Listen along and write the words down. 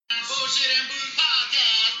Bullshit and Booze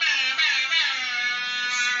Podcast.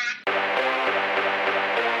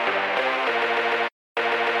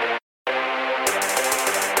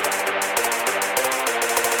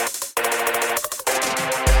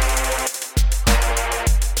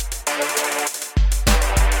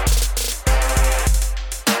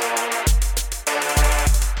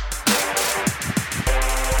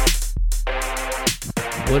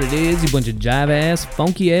 What it is, you bunch of jive-ass,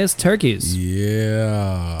 funky-ass turkeys.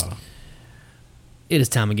 Yeah. It is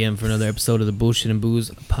time again for another episode of the Bullshit and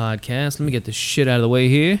Booze Podcast. Let me get this shit out of the way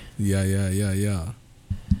here. Yeah.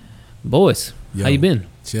 Boys, Yo, how you been?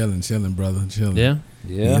 Chilling, brother. Chilling. Yeah?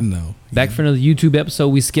 You know. Back for another YouTube episode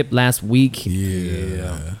we skipped last week.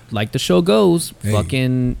 Yeah. Like the show goes, Hey.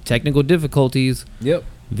 fucking technical difficulties. Yep.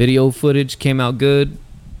 Video footage came out good,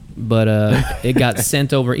 but it got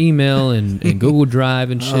sent over email and Google Drive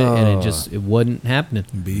and shit, and it wasn't happening.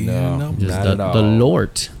 No. Just Not the, at all. the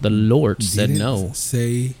Lord said Didn't no.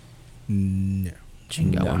 Say no.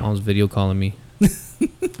 Got my mom's video calling me.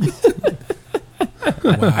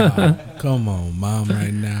 Wow. Come on, mom,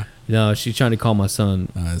 right now. No, she's trying to call my son.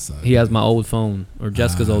 That's all He has my old phone, or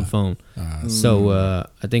Jessica's old phone. right. So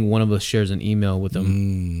I think one of us shares an email with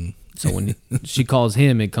him. So when she calls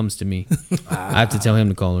him, it comes to me. I have to tell him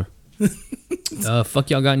to call her. Fuck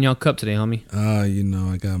y'all got in y'all cup today, homie. You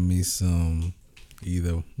know, I got me some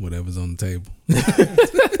either whatever's on the table.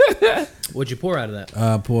 What'd you pour out of that?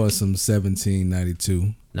 I poured some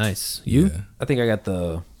 1792. Nice. You? Yeah. I think I got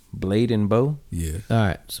the blade and bow. Yeah. All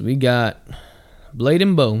right. So we got Blade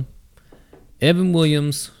and Bow, Evan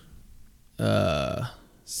Williams,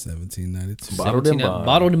 1792. Bottled and 17 Bond.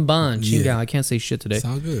 Bottled and Bond. Yeah. I can't say shit today. It's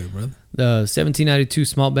all good, brother. The 1792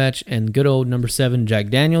 small batch and good old number 7 Jack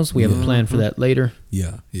Daniels. We have a plan for that later.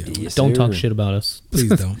 Yeah. Yes, Don't talk sir. shit about us. Please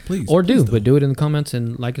don't. Please. Or do, please but do it in the comments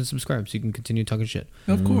and like and subscribe so you can continue talking shit.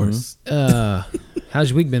 Of course. How's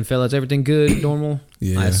your week been, fellas? Everything good? Normal?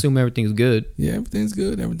 Yeah. I assume everything's good. Yeah, everything's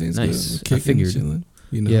good. Everything's Nice. good. We're I figured. Chilling,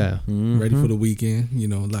 you know, Yeah. ready for the weekend. You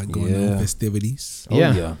know, a lot going on, Yeah. festivities. Oh,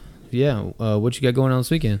 Yeah. Yeah. What you got going on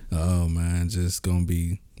this weekend? Oh man, just gonna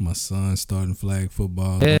be my son starting flag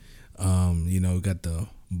football. Yeah. You know, got the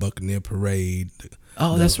Buccaneer parade.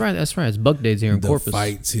 Oh, that's right. That's right. It's Buck Days here in The Corpus.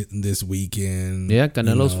 fights hitting this weekend. Yeah, Canelo's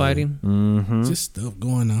you know, fighting. Mm-hmm. Just stuff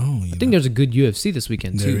going on. I think there's a good UFC this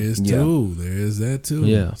weekend, there too. is Yeah. too. There is that too.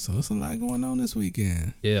 Yeah. So it's a lot going on this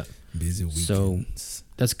weekend. Yeah. Busy weekends. So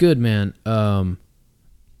that's good, man. What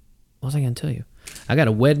was I going to tell you? I got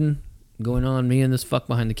a wedding going on. Me and this fuck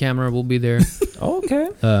behind the camera will be there. Okay.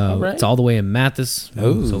 All right. It's all the way in Mathis.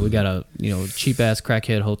 Oh. So we got a cheap ass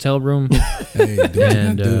crackhead hotel room, hey, do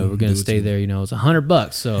and what you do. we're gonna Do what stay you- there. It's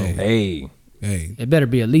 $100. So Hey. Hey, it better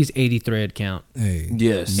be at least 80 thread count, hey.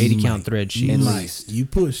 Yes. 80 You count might- thread You sheets. might. You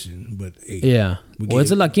pushing, but hey, Yeah. We Well, it's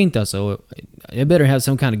a get La Quinta, so it better have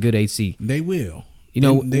some kind of good AC. they will. You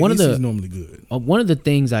know, They one of the is normally good. one of the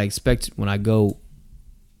things I expect when I go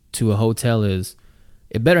to a hotel is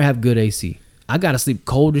it better have good AC. I gotta sleep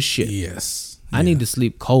cold as shit. Yes. I need to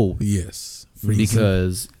sleep cold Yes. Freezing.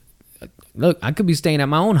 because look, I could be staying at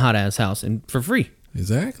my own hot ass house and for free,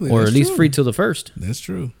 Exactly. or that's at least true. free till the first. That's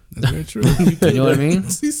true. That's very true. You know what I mean?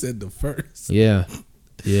 He said the first. Yeah,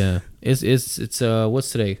 yeah. It's what's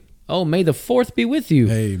today? Oh, May the 4th be with you.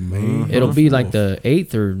 Hey man. It'll be like the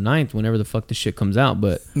 8th or 9th whenever the fuck this shit comes out.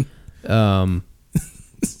 But,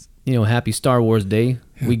 happy Star Wars Day.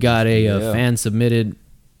 We got a fan submitted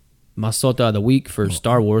Masota of the week for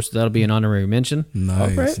Star Wars. So that'll be an honorary mention.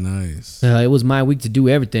 Nice, Alright. nice. It was my week to do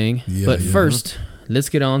everything. Yeah, but yeah. first, let's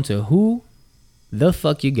get on to who the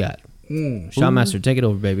fuck you got. Shotmaster, take it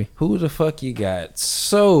over, baby. Who the fuck you got?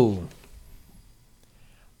 So,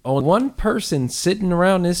 only one person sitting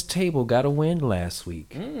around this table got a win last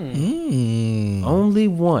week. Only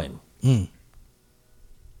one. I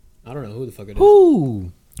don't know who the fuck it is.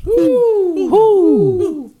 Who?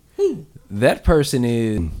 Who? That person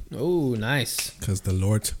is Oh, nice. Because the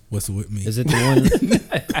Lord was with me. Is it the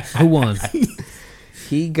one? Who won?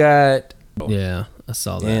 he got, Yeah, I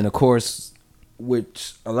saw that. and of course,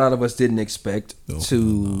 which a lot of us didn't expect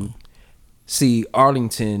to see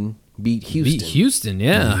Arlington beat Houston. Beat Houston,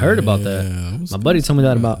 yeah, I heard about Yeah, that. it was My buddy told me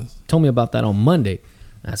surprise. about that on Monday.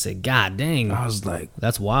 I said, God dang, I was like,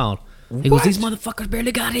 that's wild. He goes, What? these motherfuckers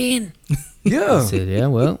barely got in. I yeah. said, yeah,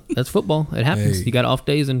 well, that's football. It happens. Hey. You got off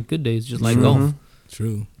days and good days, just like golf.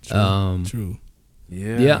 True. True.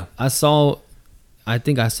 Yeah, I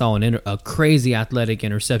think I saw a crazy athletic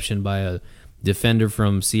interception by a defender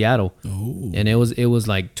from Seattle, Oh. and it was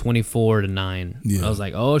like 24-9. Yeah. I was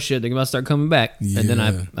like, oh shit, they're about to start coming back. And then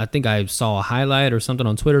Yeah. I think I saw a highlight or something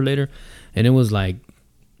on Twitter later, and it was like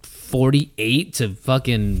 48 to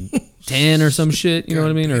fucking 10 or some shit. You know what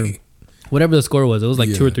I mean? Or whatever the score was. It was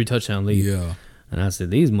like 2 or 3 touchdown lead. Yeah. And I said,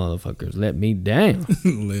 these motherfuckers let me down.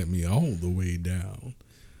 Let me all the way down.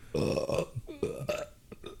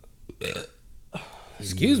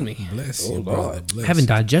 Excuse me. Bless you, brother. Bless Having you.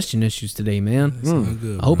 digestion issues today, man. That's not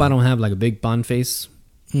good, I hope bro. I don't have like a big bond face.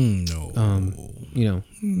 No. You know,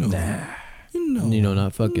 No. No. you know,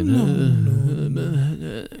 not fucking.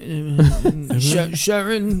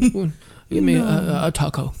 Sharon, give me a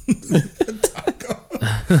taco.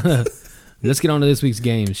 Let's get on to this week's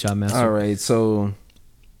game, Shotmaster. All right, so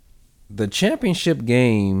the championship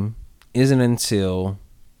game isn't until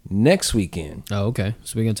next weekend. Oh, okay.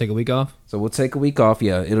 So we're gonna take a week off. So we'll take a week off.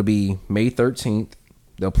 Yeah, it'll be May 13th.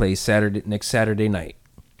 They'll play next Saturday night.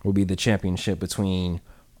 Will be the championship between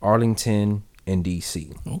Arlington and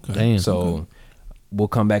DC. Okay. Damn. So we'll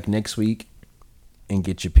come back next week and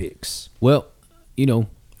get your picks. Well, you know,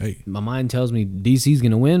 Hey. my mind tells me DC's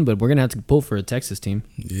gonna win, but we're gonna have to pull for a Texas team.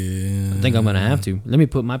 Yeah. I think I'm gonna have to. Let me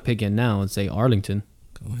put my pick in now and say Arlington.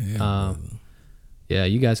 Go ahead. Uh, Yeah,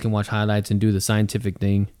 you guys can watch highlights and do the scientific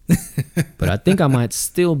thing, but I think I might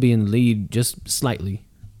still be in the lead just slightly.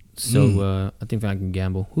 So I think I can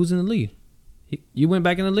gamble. Who's in the lead? You went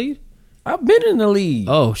back in the lead? I've been in the lead.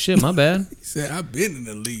 Oh shit, my bad. He said, I've been in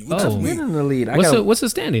the league. What Oh. you I've been mean? in the lead. What's the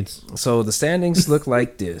standings? So the standings look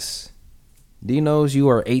like this. Dinos, you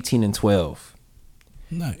are 18 and 12.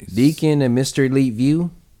 Nice. Deacon and Mr. Elite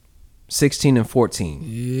View, 16 and 14.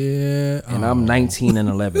 Yeah. And I'm 19 and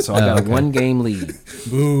 11. So I got a 1-game lead.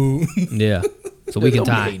 Boo. Yeah, so we can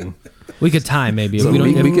tie. We could tie maybe if So we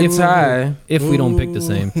don't. we can tie. If we don't pick the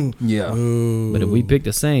same, Yeah. Boo. but if we pick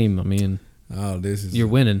the same, I mean, Oh, this is. you're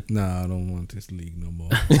winning. Nah, I don't want this league no more.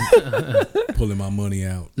 Pulling my money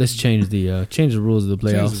out. Let's change the rules of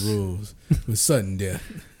the Change playoffs. the rules with sudden death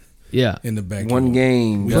Yeah, in the back. 1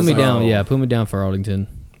 game. put me that's down. all. Yeah, put me down for Arlington.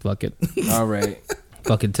 Fuck it. All right.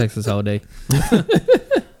 Fucking Texas all day.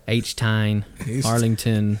 H-Tyne,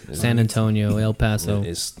 Arlington, San Antonio, El Paso.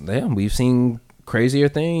 We've seen crazier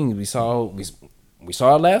things. We saw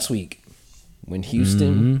it last week when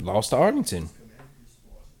Houston lost to Arlington.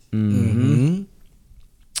 Mm-hmm.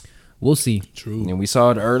 We'll see. True. And we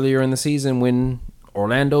saw it earlier in the season when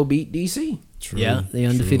Orlando beat DC. True. Yeah, the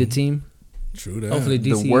undefeated team. True that. Hopefully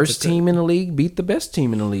DC The worst took team in the league beat the best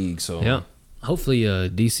team in the league. So Yeah. Hopefully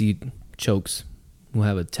DC chokes. We'll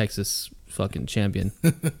have a Texas fucking champion.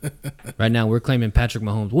 Right now we're claiming Patrick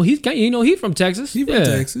Mahomes. Well, he's from Texas. He from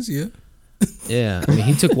Texas, yeah. Yeah. I mean,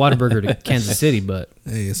 he took Whataburger to Kansas City, but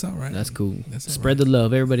Hey, it's all right. that's cool. That's all Spread the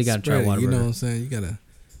love. Everybody got to try Spread it, Whataburger. You know what I'm saying? You gotta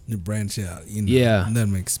branch out. You know, Yeah. Let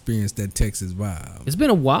them experience that Texas vibe. It's been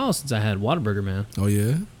a while since I had Whataburger, man. Oh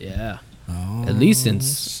yeah. Yeah. Oh, At least since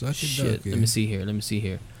suck it, shit. ducky. Let me see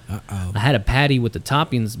here. Uh-oh. I had a patty with the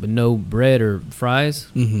toppings, but no bread or fries.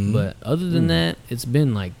 Mhm. But other than that, it's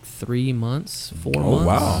been like 3 months, 4 months.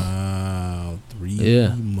 Wow. 3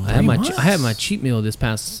 Yeah, months. I had my cheat meal this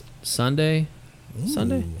past Sunday.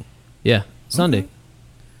 Sunday? Yeah, Sunday.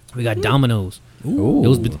 We got Domino's. Ooh.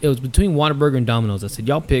 It was between Whataburger and Domino's. I said,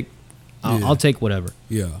 y'all pick. Yeah. I'll take whatever.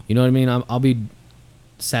 Yeah. You know what I mean? I'll be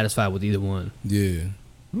satisfied with either one. Yeah.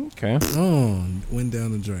 okay. Oh, went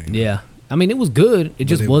down the drain. Yeah, I mean it was good. It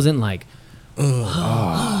just wasn't like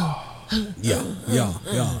Yeah.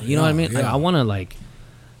 you know what I mean. Like, Yeah.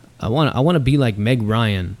 I want to be like Meg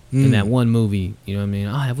Ryan in that one movie. You know what I mean?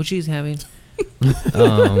 I'll have what she's having.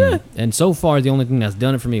 And so far, the only thing that's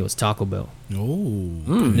done it for me was Taco Bell.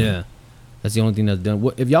 Oh. Yeah, that's the only thing that's done.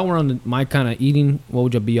 If y'all were on my kind of eating, what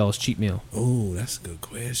would be y'all's cheat meal? Oh, that's a good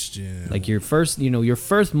question. Like your first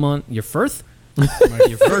month, your first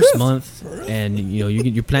month, and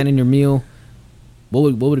you're planning your meal. What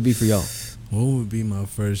would it be for y'all? What would be my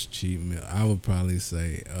first cheat meal? I would probably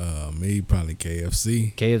say, maybe probably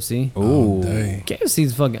KFC. KFC. All day.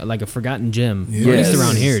 KFC's fucking like a forgotten gem. Yeah. At least Yes.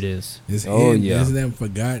 around here it is. It's Oh, hidden. yeah. It's them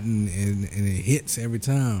forgotten and it hits every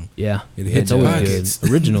time. Yeah, It hits it's your always pockets.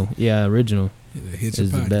 good. Original. Yeah, original It hits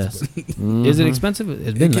is your the pockets. best. but Is it expensive?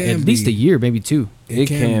 It's been like can at least be. a year, maybe 2. It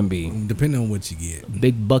can be. Depending on what you get.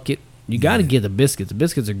 Big bucket. You got to get the biscuits. The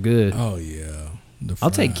biscuits are good. Oh, yeah. The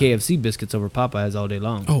I'll take fry. KFC biscuits over Popeyes all day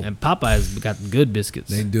long. Oh. And Popeyes got good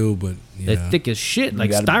biscuits. They do, but yeah. They're thick as shit,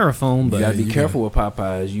 like gotta- styrofoam. You But gotta be you careful with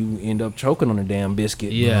Popeyes. You end up choking on a damn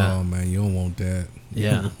biscuit. Yeah. Oh, man, you don't want that. You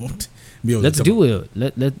Yeah. don't want- be able to let's talk- do it.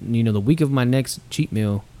 Let the week of my next cheat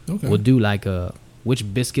meal, Okay. we'll do like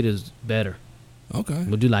which biscuit is better. Okay.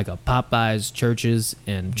 We'll do like a Popeyes, Church's,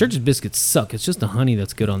 and Church's biscuits suck. It's just the honey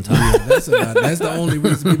that's good on top. Yeah, that's the only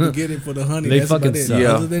reason people get it for the honey. They That's fucking about it. suck.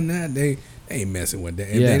 Yeah. Other than that, they ain't messing with that.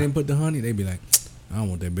 If Yeah. they didn't put the honey, they'd be like, I don't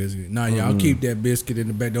want that biscuit. Nah, y'all keep that biscuit in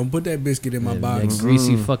the back. Don't put that biscuit in my That box.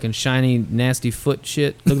 greasy fucking shiny nasty foot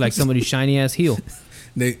shit. Look like somebody's shiny ass heel.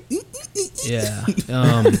 They, Yeah.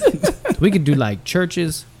 We could do like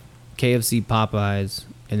churches, KFC, Popeyes,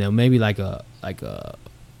 and then maybe like a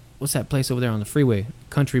what's that place over there on the freeway?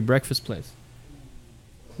 Country breakfast place.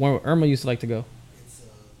 Where Irma used to like to go.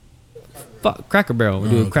 Fuck, Cracker Barrel. We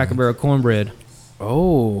do a Cracker Barrel cornbread.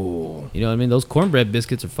 Oh. You know what I mean? Those cornbread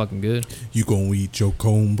biscuits are fucking good. you gonna eat your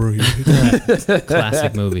cornbread?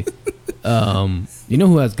 Classic movie. You know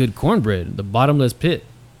who has good cornbread? The Bottomless Pit.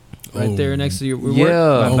 Right there next to your work.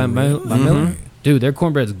 Yeah. By Miller. Dude, their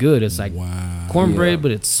cornbread's good. It's like Wow. cornbread, Yeah.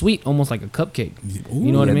 but it's sweet, almost like a cupcake. Ooh.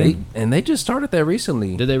 You know what I mean? They just started that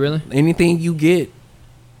recently. Did they really? Anything you get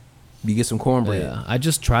some cornbread. Yeah, I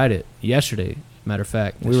just tried it yesterday. Matter of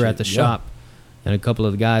fact, we were at the shit, shop, and a couple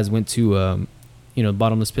of the guys went to,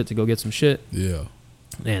 Bottomless Pit to go get some shit. Yeah.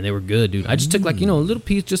 Man, they were good, dude. I just took like a little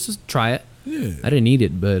piece just to try it. Yeah. I didn't eat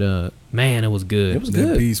it, but man, it was good. It was That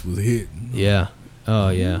good. piece was hitting. Yeah. Oh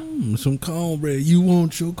yeah. Some cornbread. You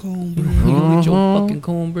want your cornbread? You gonna get your fucking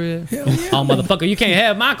cornbread? Hell yeah. Oh motherfucker, you can't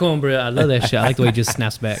have my cornbread. I love that shit. I like the way he just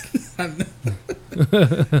snaps back.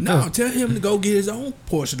 No, tell him to go get his own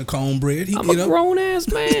portion of cornbread. He I'm get a up. grown ass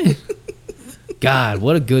man. God,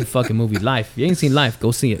 what a good fucking movie. Life. You ain't seen Life,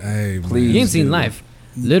 go see it. Hey, man. Please. You ain't seen Life.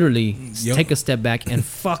 Literally, Yo. take a step back and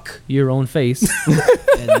fuck your own face,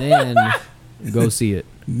 and then go see it.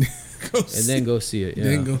 Go see And then go see it. Yeah.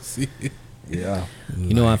 Then go see it. Yeah.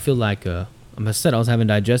 You know, I feel like I said I was having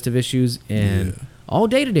digestive issues, and Yeah. all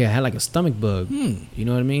day today I had like a stomach bug. Hmm. You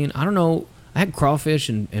know what I mean? I don't know. I had crawfish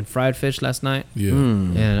and fried fish last night, Yeah.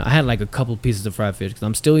 and I had like a couple pieces of fried fish because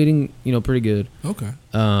I'm still eating, pretty good. Okay.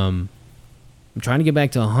 I'm trying to get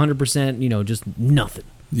back to 100%, just nothing.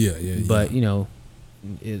 Yeah. But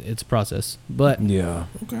it's a process. But Yeah.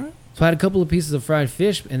 Okay. so I had a couple of pieces of fried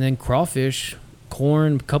fish, and then crawfish,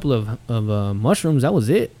 corn, a couple of mushrooms. That was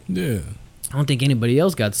it. Yeah. I don't think anybody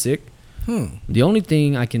else got sick. Huh. The only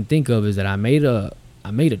thing I can think of is that I made a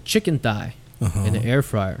chicken thigh in the air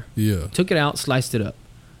fryer. Yeah. Took it out, sliced it up.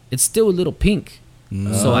 It's still a little pink.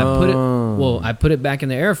 So I put it back in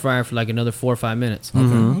the air fryer for like another 4 or 5 minutes.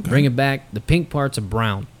 Okay. Bring it back. The pink parts are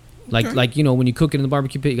brown. Like when you cook it in the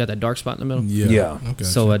barbecue pit, you got that dark spot in the middle. Yeah. Yeah. Okay.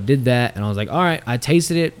 So I did that, and I was like, all right. I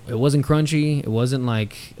tasted it. It wasn't crunchy. It wasn't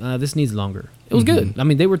like this needs longer. It was good. I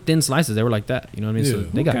mean, they were thin slices. They were like that. You know what I mean? So Yeah.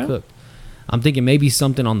 they got cooked. I'm thinking maybe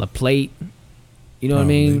something on the plate. You know what I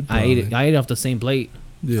mean? I ate it. I ate it off the same plate.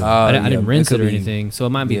 yeah. I didn't rinse it could or be- anything, so it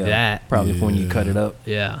might be that. Probably when you cut it up.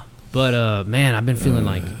 Yeah. But man, I've been feeling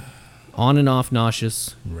like on and off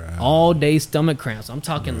nauseous, Right. all day stomach cramps. I'm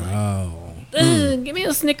talking like, Oh. give me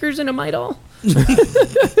a Snickers and a Midol.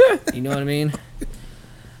 You know what I mean?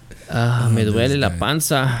 Me duele la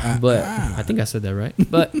panza. But I think I said that right.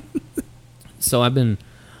 But so I've been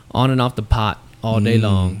on and off the pot all day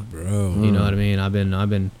long. Bro. You know what I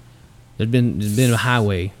mean? There's been a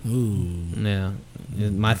highway. Ooh. Yeah.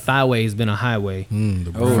 My thighway has been a highway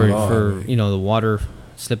The Oh, for, Lord. the water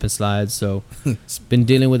slip and slides. So been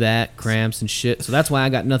dealing with that, cramps and shit. So that's why I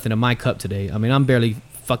got nothing in my cup today. I mean, I'm barely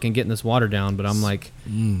fucking getting this water down, but I'm like,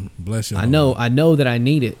 Bless you. I know that I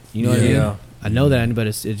need it. You know what I mean? Yeah. I know that I need, but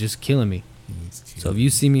it's just killing me. So if you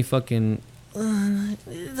see me fucking, something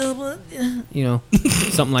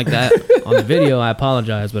like that on the video, I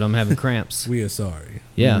apologize, but I'm having cramps. We are sorry.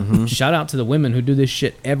 Yeah. Shout out to the women who do this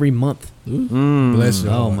shit every month. Bless you.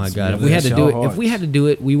 Oh my god! If we had to do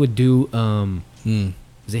it, we would do.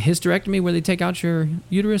 Is it hysterectomy where they take out your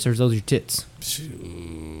uterus, or is those your tits?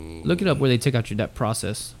 Look it up where they take out that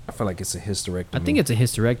process. I feel like it's a hysterectomy. I think it's a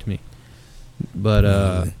hysterectomy, but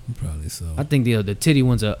Probably so. I think the titty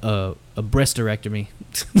one's a breasterectomy.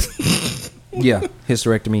 Yeah,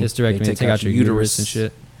 hysterectomy. Hysterectomy, they take out your uterus and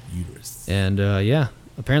shit. Uterus. And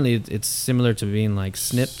apparently it's similar to being like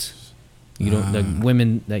snipped. You don't. The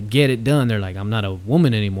women that get it done, they're like, I'm not a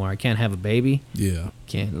woman anymore. I can't have a baby. Yeah.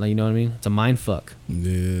 Can't. Like, you know what I mean? It's a mind fuck.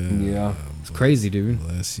 Yeah. Yeah. It's crazy, dude.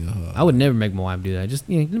 Bless your heart. I would never make my wife do that. Just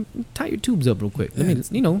tie your tubes up real quick. Let me,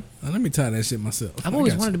 Let me tie that shit myself. I've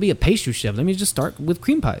always wanted to be a pastry chef. Let me just start with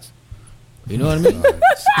cream pies. You know what I mean?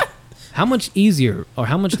 How much easier or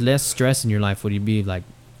how much less stress in your life would you be like,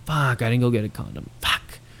 fuck, I didn't go get a condom. Fuck.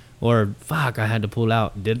 Or fuck, I had to pull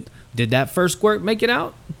out. Did that first squirt make it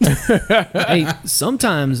out? Hey,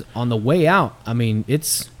 sometimes on the way out,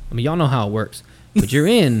 y'all know how it works. But you're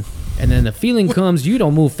in, and then the feeling comes, you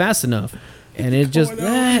don't move fast enough. And it just,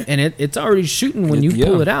 it's already shooting when you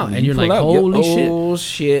pull it out. And you're like, holy shit. Oh,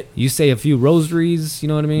 shit. You say a few rosaries, you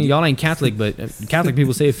know what I mean? Y'all ain't Catholic, but Catholic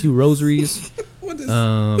people say a few rosaries. What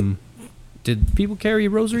is Did people carry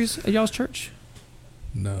rosaries at y'all's church?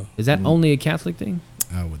 No. Is that only a Catholic thing?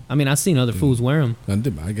 I mean, I've seen other fools wear them.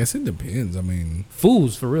 I guess it depends. I mean,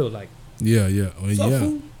 Fools for real, like. Yeah. Well,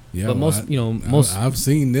 yeah. Yeah, but most, I've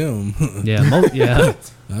seen them. Yeah,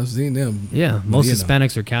 I've seen them. Yeah, most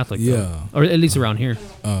Hispanics are Catholic. Yeah, though. Or at least around here.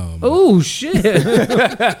 Oh shit!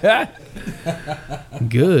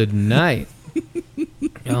 Good night.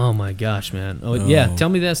 Oh my gosh, man. Oh yeah, tell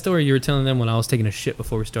me that story you were telling them when I was taking a shit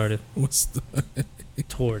before we started. What's the?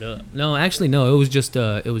 Tore it up. No, actually, no. It was just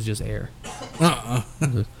air.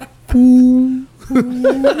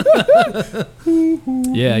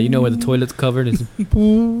 Yeah, you know where the toilet's covered. It's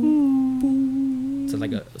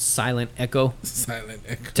like a silent echo. Silent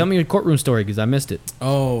echo. Tell me your courtroom story because I missed it.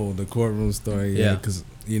 Oh, the courtroom story. Yeah, because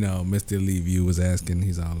Mr. Lee View was asking.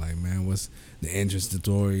 He's all like, "Man, what's the interesting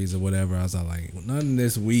stories or whatever?" I was all like, well, "Nothing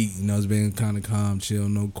this week. It's been kind of calm, chill,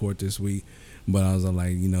 no court this week." But I was all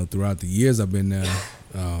like, throughout the years I've been there,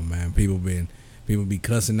 oh man, people be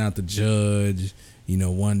cussing out the judge.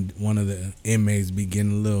 One of the inmates be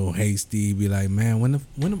getting a little hasty. Be like, "Man, when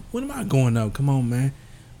am I going up? Come on, man.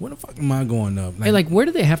 When the fuck am I going up?" Like, where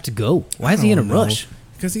do they have to go? Why is he in a rush?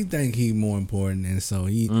 Because he think he more important, and so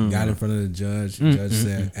he got in front of the judge. The judge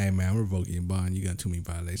said, "Hey man, I'm revoking your bond. You got too many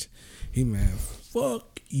violations." He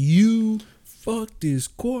fuck you, fuck this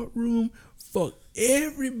courtroom, fuck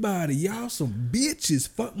everybody. Y'all some bitches.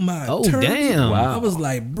 Fuck my attorney. Oh damn! Wow. I was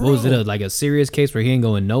like, bro, what was it like a serious case where he ain't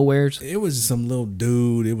going nowheres? It was some little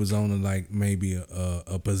dude. It was on maybe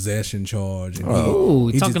a possession charge. And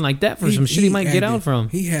he talking like that for some shit he might get out from.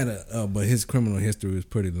 He had but his criminal history was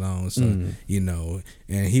pretty long. So and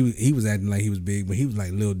he was acting like he was big, but he was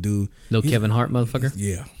like little dude, little Kevin Hart motherfucker.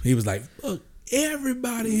 Yeah, he was like, fuck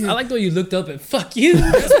everybody here. I like the way you looked up and fuck you.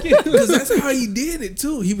 Because that's how he did it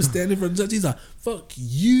too. He was standing for the judge. He's like, fuck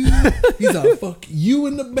you. He's like, fuck you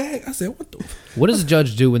in the back. I said, what the? What does the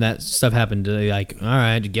judge do when that stuff happened? Do they like, all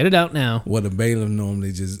right, get it out now? Well, the bailiff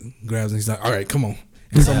normally just grabs him. He's like, all right, come on.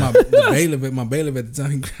 And so my bailiff at the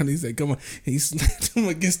time, he grabbed him. He said, come on. He slapped him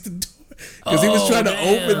against the door. Because he was trying to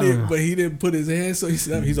open it, but he didn't put his hand, so he's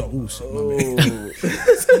like, "Ooh, shit, my bad."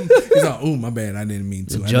 He's like, "Ooh, my bad, I didn't mean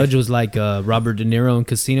to." The judge was like Robert De Niro in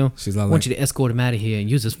Casino. She's like, "I want you to escort him out of here and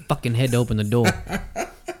use his fucking head to open the door."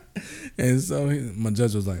 And so my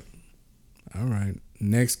judge was like, "All right,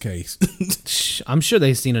 next case." I'm sure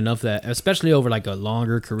they've seen enough of that, especially over like a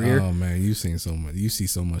longer career. Oh man, you've seen so much. You see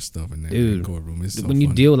so much stuff in that courtroom. It's so when funny.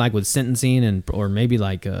 you deal like with sentencing or maybe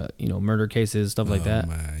like murder cases, stuff like that.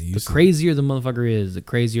 Man, the crazier the motherfucker is, the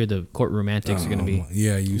crazier the courtroom antics are gonna be.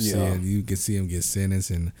 Yeah, you see it. You can see him get sentenced,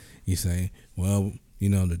 and you say, "Well,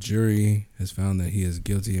 the jury has found that he is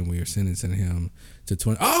guilty, and we are sentencing him to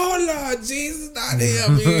 20." Oh Lord Jesus, not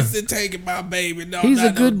him! He's taking my baby. No, he's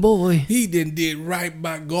a good boy. He did right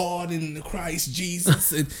by God and Christ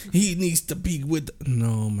Jesus, and he needs to be with.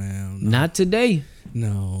 No, man, no. Not today.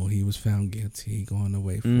 No, he was found guilty, going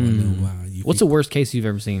away for a little while. What's the worst case you've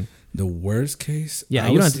ever seen? The worst case? Yeah,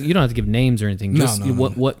 you don't have to give names or anything. Just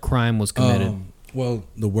what crime was committed. Well,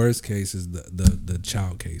 the worst cases, the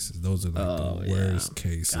child cases. Those are like the worst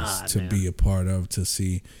cases to be a part of, to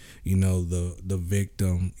see, the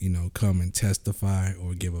victim, come and testify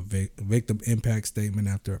or give a victim impact statement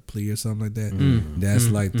after a plea or something like that. That's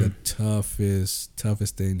like the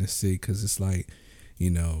toughest thing to see, because it's like,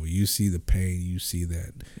 you see the pain, you see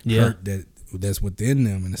that hurt that's within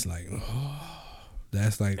them, and it's like,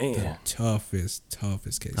 that's like the toughest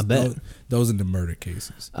case. I bet. Those are the murder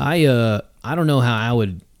cases. I don't know how I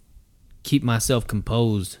would keep myself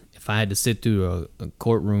composed if I had to sit through a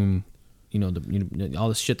courtroom, all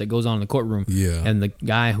the shit that goes on in the courtroom. Yeah. And the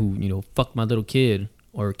guy who, fucked my little kid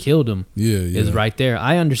or killed him is right there.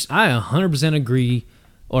 I 100% agree,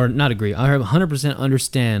 or not agree. I 100%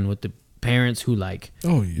 understand with the parents who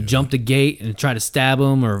jump the gate and try to stab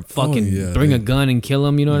him or fucking bring a gun and kill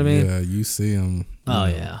him. You know what I mean? Yeah, you see them.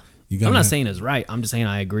 I'm not saying it's right. I'm just saying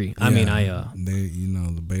I agree. I mean,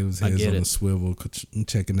 the bailiff's head's on the swivel,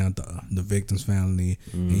 checking out the victim's family,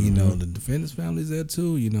 and the defendant's family's there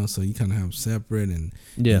too. So you kind of have separate, and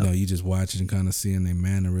you just watch it and kind of seeing their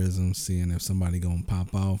mannerisms, seeing if somebody gonna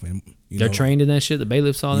pop off, and they're trained in that shit. The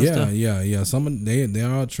bailiffs all that stuff. Yeah. They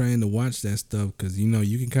are trained to watch that stuff, because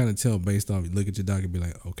you can kind of tell based off. You look at your doc and be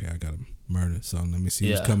like, okay, I got a murder, so let me see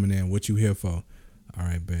who's coming in. What you here for? All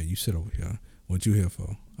right, bet you sit over here. What you here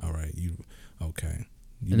for? All right, okay.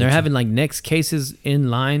 And they're having like next cases in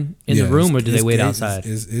line in the room, or do they wait outside?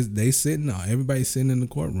 They sitting. Everybody's sitting in the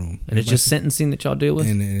courtroom, and it's just sentencing that y'all deal with.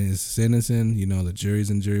 And it's sentencing. The jury's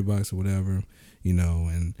in jury box or whatever.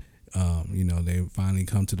 And they finally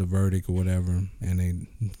come to the verdict or whatever, and they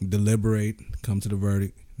deliberate, come to the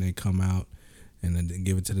verdict, and they come out, and then they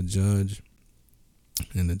give it to the judge.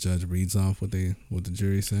 And the judge reads off what the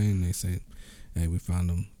jury's saying. They say, "Hey, we found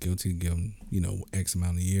him guilty. Give him, X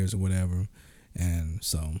amount of years or whatever." And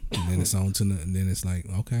so then it's on to and then it's like,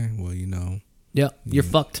 okay, well, Yeah, you're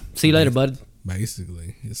fucked. See you later, bud.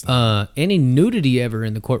 Basically, it's like, any nudity ever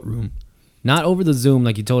in the courtroom? Not over the Zoom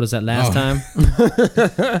like you told us that last time.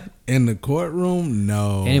 in the courtroom,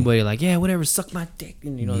 no. Anybody like, yeah, whatever, suck my dick,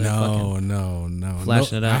 and that fucking no,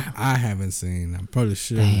 flashing it out. I haven't seen. I'm probably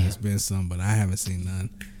sure there's been some, but I haven't seen none.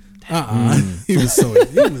 He was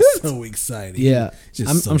so excited. Yeah,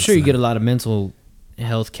 Just I'm sure you get a lot of mental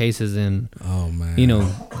health cases and oh man,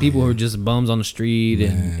 people who are just bums on the street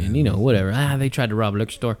and whatever. They tried to rob a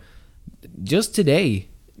liquor store. Just today,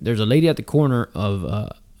 there's a lady at the corner of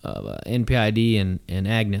NPID and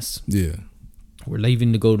Agnes. Yeah, we're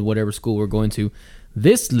leaving to go to whatever school we're going to.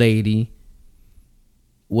 This lady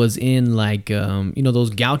was in like those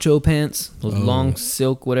gaucho pants, those long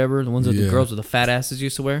silk whatever, the ones that the girls with the fat asses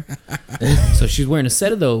used to wear. So she's wearing a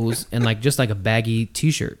set of those and just like a baggy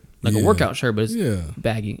t-shirt, like a workout shirt, but it's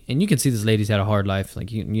baggy. And you can see this lady's had a hard life. Like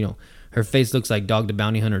her face looks like Dog the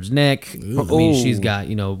Bounty Hunter's neck. I mean, she's got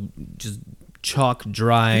just chalk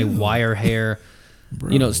dry wire hair.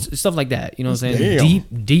 Bro. Stuff like that. You know what I'm saying?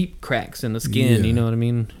 Damn. Deep cracks in the skin. You know what I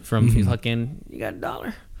mean? From fucking, you got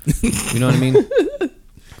 $1. You know what I mean?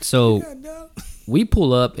 So we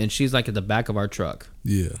pull up and she's like at the back of our truck.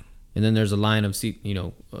 Yeah. And then there's a line of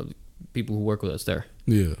people who work with us there.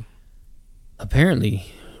 Yeah. Apparently,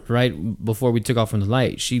 right before we took off from the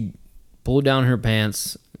light, she pulled down her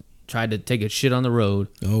pants, tried to take a shit on the road,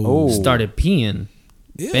 started peeing.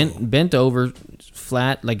 Bent over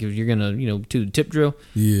flat, like if you're gonna do the tip drill,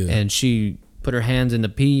 and she put her hands in the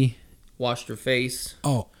pee, washed her face,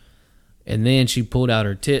 and then she pulled out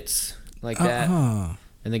her tits like that.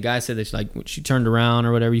 And the guy said that she turned around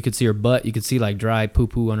or whatever, you could see her butt, you could see like dry poo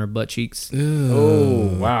poo on her butt cheeks.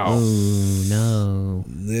 Oh wow. Oh no,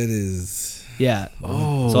 that is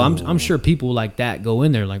so I'm sure people like that go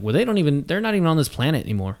in there they're not even on this planet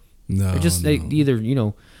anymore. No, they either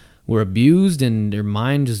were abused and their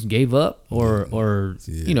mind just gave up, or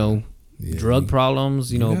drug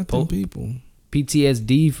problems, people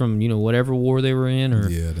PTSD from whatever war they were in, or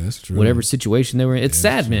that's true, whatever situation they were in. It's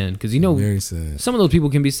sad, man, because very sad. Some of those people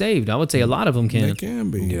can be saved. I would say a lot of them can. They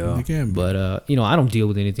can be, they can be. But I don't deal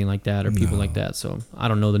with anything like that or people like that, so I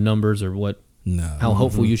don't know the numbers or how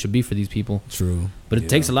hopeful you should be for these people. True, but it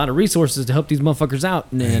takes a lot of resources to help these motherfuckers out,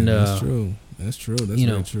 and that's true. That's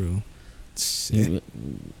very true.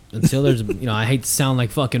 Until there's I hate to sound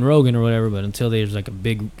like fucking Rogan or whatever, but until there's like a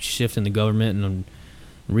big shift in the government and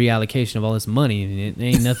a reallocation of all this money, it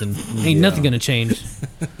ain't nothing nothing gonna change.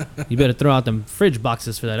 You better throw out them fridge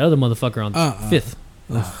boxes for that other motherfucker on fifth.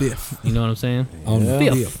 On the fifth. You know what I'm saying? On the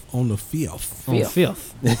fifth. On the fifth.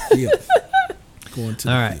 Going to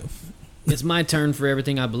all the right. fifth. It's my turn for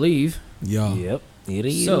everything, I believe. Yeah. Yep. It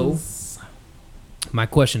is. So my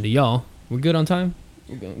question to y'all, we're good on time?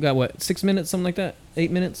 We got what, 6 minutes, something like that?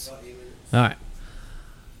 8 minutes? All right.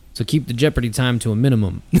 So keep the Jeopardy time to a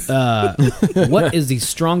minimum. What is the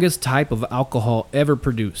strongest type of alcohol ever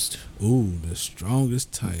produced? Ooh, the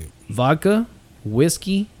strongest type. Vodka,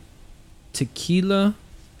 whiskey, tequila,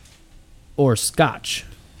 or scotch?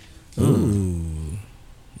 Ooh.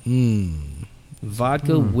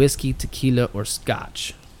 Vodka, whiskey, tequila, or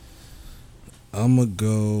scotch? I'm going to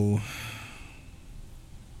go...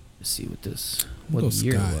 Let's see Go what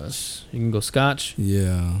year Scotch. it was. You can go scotch?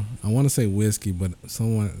 Yeah. I want to say whiskey, but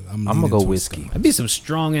I'm going to go whiskey. That'd be some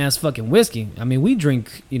strong ass fucking whiskey. I mean, we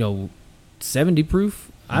drink, 70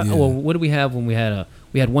 proof. Well, what did we have when we had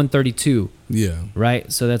 132? Yeah.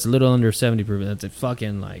 Right? So that's a little under 70 proof. That's a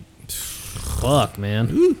fucking fuck, man.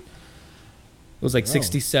 It was like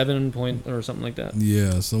 67 point or something like that.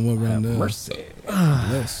 Yeah, somewhere around there. Mercy.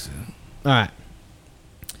 Bless you. All right.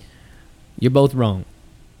 You're both wrong.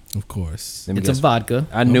 Of course. It's a vodka.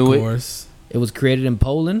 I knew Of it. course. It was created in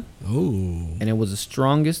Poland, Oh. and it was the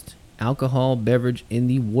strongest alcohol beverage in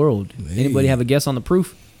the world. Hey. Anybody have a guess on the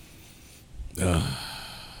proof?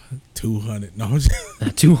 200. No.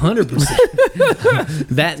 200%.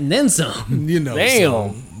 That and then some.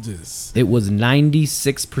 Damn. Just It was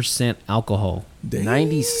 96% alcohol.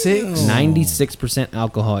 96? 96%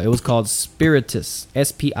 alcohol. It was called Spiritus.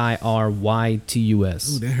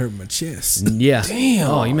 Spiritus. Ooh, that hurt my chest. Yeah. Damn.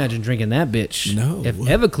 Oh, you imagine drinking that bitch. No. If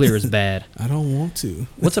Everclear is bad. I don't want to.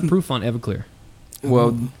 What's a proof on Everclear?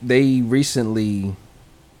 Well, they recently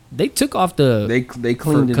They took off the they for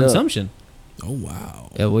cleaned it consumption. Oh, wow.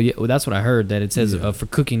 Yeah, well, that's what I heard. That it says Yeah. for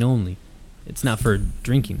cooking only. It's not for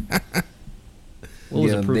drinking. What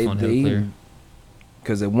was the proof on Everclear?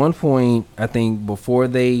 Because at one point, I think before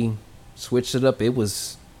they switched it up. It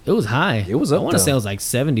was high. It was I up want to there. say it was like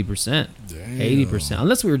 70%, 80%,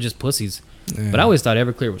 unless we were just pussies. Yeah. But I always thought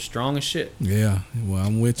Everclear was strong as shit. Yeah, well,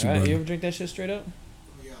 I'm with you, All right, brother. you ever drink that shit straight up?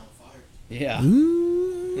 Yeah, on fire. Yeah.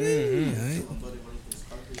 Ooh,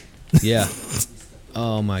 right. Yeah.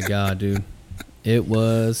 Oh my god, dude. It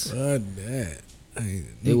was What that?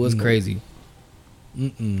 it was crazy.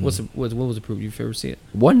 Mm-mm. What was the proof? You ever see it?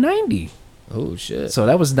 190. Oh shit. So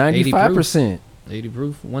that was 95%. 80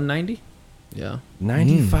 proof, 190? Yeah.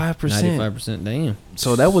 95%. 95%. Damn.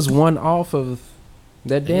 So that was one off of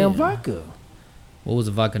that damn Damn. vodka. What was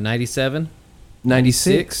the vodka? 97?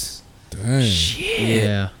 96. Dang,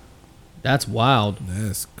 Yeah. That's wild.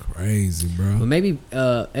 that's crazy, But bro. maybe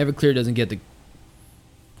Everclear doesn't get the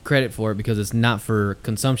credit for it because it's not for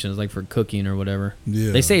consumption. It's like for cooking or whatever.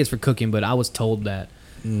 Yeah, They say it's for cooking, but I was told that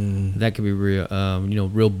that could be real,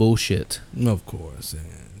 real bullshit. of course,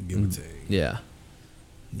 give or take. Yeah.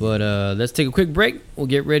 But let's take a quick break. We'll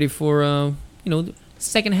get ready for the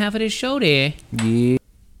second half of this show there. Yeah.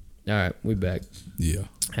 All right, we back. Yeah.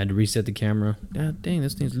 Had to reset the camera. God dang,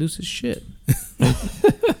 this thing's loose as shit.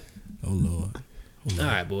 Oh Lord. All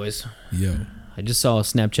right, boys. Yo. I just saw a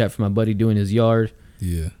Snapchat from my buddy doing his yard,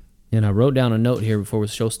 Yeah. and I wrote down a note here before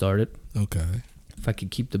the show started. Okay. If I could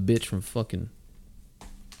keep the bitch from fucking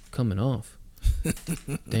coming off.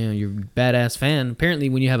 Damn, you're a badass fan. Apparently,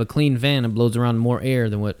 when you have a clean fan, it blows around more air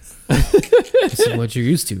than what what you're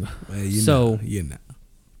used to. Well, So- you know.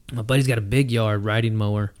 My buddy's got a big yard, riding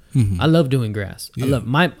mower. Mhm. I love doing grass. Yeah.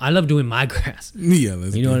 I love doing my grass. Yeah,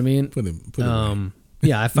 let's You know what I mean? Put it right.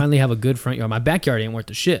 Yeah, I finally have a good front yard. My backyard ain't worth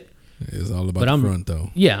the shit. It's all about but the I'm- front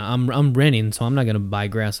though. Yeah, I'm renting, so I'm not gonna buy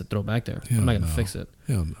grass to throw back there. Hell I'm not gonna no. fix it.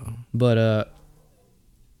 Hell no. But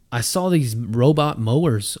I saw these robot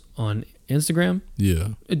mowers on Instagram. Yeah.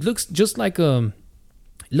 It looks just like it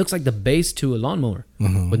looks like the base to a lawnmower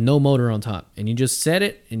Uh-huh. with no motor on top, and you just set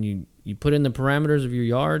it and you put in the parameters of your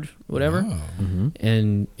yard, whatever, Wow.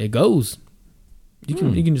 and it goes. You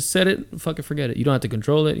can just set it, fucking forget it. You don't have to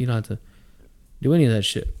control it. You don't have to do any of that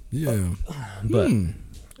shit. Yeah. But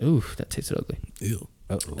ooh, that tasted ugly. Ew.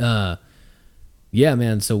 Yeah,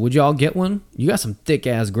 man. So would y'all get one? You got some thick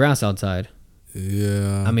ass grass outside.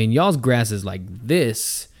 Yeah. I mean, y'all's grass is like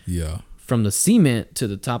this Yeah. from the cement to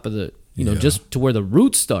the top of the, Yeah. just to where the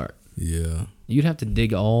roots start. Yeah. You'd have to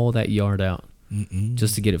dig all that yard out Mm-mm.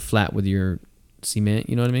 just to get it flat with your cement.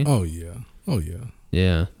 You know what I mean? Oh yeah. Oh yeah.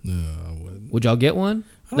 Yeah. Yeah. I would. Would y'all get one?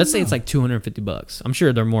 I Let's don't say it's know. like $250. I'm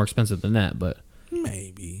sure they're more expensive than that, but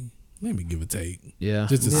Maybe give or take. yeah.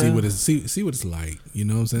 Just to see what it's see what it's like. You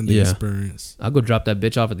know what I'm saying? The Yeah. experience. I'll go drop that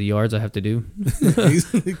bitch off at the yards I have to do.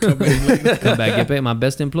 Come back later. Come back, get paid. My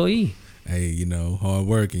best employee. Hey, hard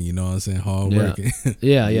working. You know what I'm saying? Hard Yeah. working.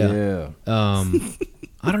 Yeah, yeah.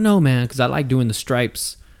 I don't know, man, because I like doing the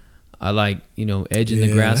stripes. I like, edging the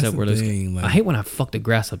Yeah, grass that's up the where there's. thing, like- I hate when I fuck the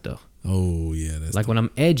grass up though. Oh yeah. That's Like when I'm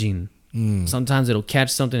edging, sometimes it'll catch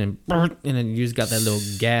something and then you just got that little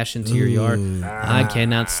gash into your yard. Ooh. I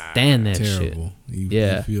cannot stand that shit. terrible. You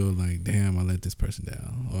Yeah. feel like, damn, I let this person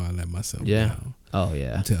down, or I let myself Yeah. down. Oh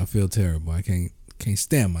yeah. I feel terrible. I can't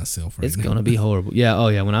stand myself right It's now. gonna be horrible. Yeah. Oh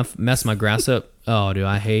yeah. When I mess my grass up, oh dude,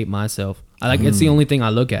 I hate myself. It's the only thing I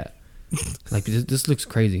look at. Like this looks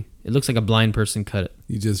crazy. It looks like a blind person cut it.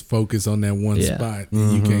 You just focus on that one Yeah. spot,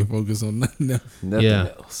 and you can't focus on nothing else. Nothing Yeah.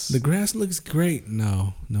 else. The grass looks great.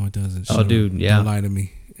 No, it doesn't. Oh, Show. dude, yeah. Don't lie to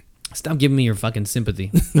me. Stop giving me your fucking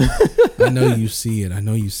sympathy. I know you see it.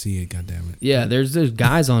 God damn it. Yeah, there's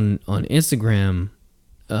guys on Instagram,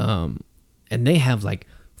 and they have like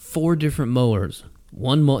 4 different mowers.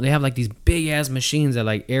 They have like these big ass machines that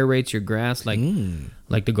like aerates your grass, like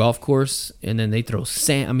the golf course, and then they throw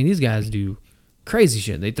sand. I mean, these guys do crazy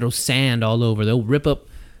shit. They throw sand all over. They'll rip up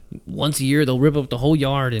once a year. They'll rip up the whole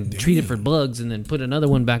yard and treat it for bugs, and then put another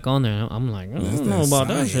one back on there. I'm like, I don't know about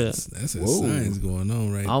that shit. That's that science going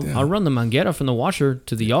on right there. I'll run the manguera from the washer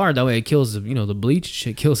to the yard. That way it kills the bleach.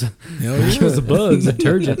 Shit kills Hell yeah. kills the bugs.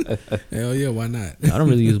 Detergent. Hell yeah, why not? I don't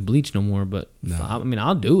really use bleach no more, but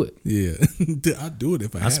I'll do it. Yeah, I'll do it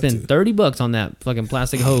if I I have spent to. $30 on that fucking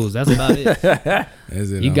plastic hose. That's about it. That's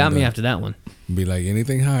it. You I'm got me done. after that one. Be like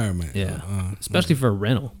anything higher, man. Yeah, especially for a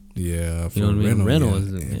rental. Yeah, for You know what I mean? rental.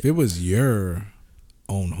 Rental yeah. is- If it was your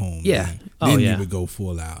own home, Yeah. then, Oh, then yeah. you would go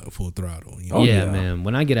full throttle. You know? Oh, yeah, yeah. man.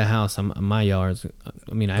 When I get a house, my yards.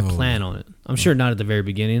 I mean, I Oh. plan on it. I'm sure not at the very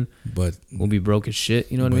beginning. But We'll be broke as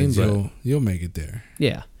shit. You know what I mean? But you'll make it there.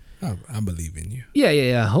 yeah, I believe in you.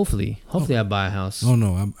 yeah. Hopefully, I buy a house. Oh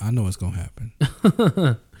no, I know it's gonna happen.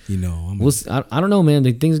 I don't know, man.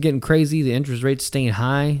 The things are getting crazy. The interest rate's staying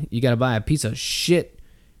high. You got to buy a piece of shit,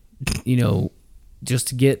 just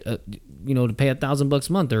to get to pay $1,000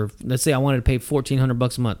 a month, or let's say I wanted to pay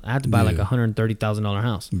 $1,400 a month, I have to buy like a $130,000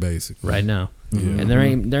 house basically right now. And there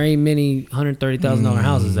ain't many $130,000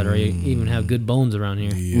 houses that are even have good bones around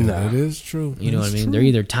here. Yeah, that is true. You know what I mean? They're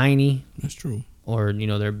either tiny, that's true, or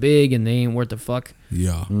they're big and they ain't worth the fuck.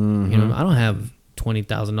 Yeah. I don't have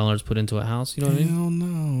 $20,000 put into a house. You know what I mean? Hell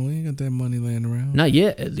no, we ain't got that money laying around. Not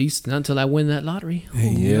yet, at least not until I win that lottery.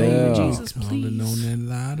 Yeah. Jesus, please. On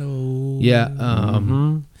that lotto.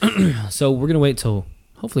 Yeah. So we're gonna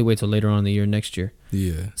hopefully wait till later on in the year, next year.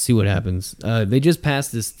 Yeah. See what happens. They just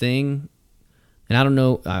passed this thing, and I don't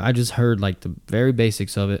know. I just heard like the very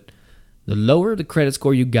basics of it. The lower the credit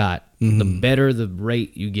score you got, the better the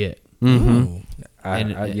rate you get. Oh. So I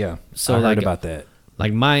heard like about that.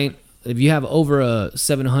 Like mine, if you have over a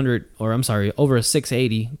 700, or I'm sorry, over a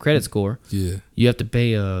 680 credit score, you have to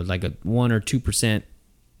pay like a 1 or 2%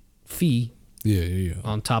 fee. Yeah.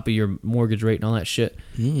 On top of your mortgage rate and all that shit.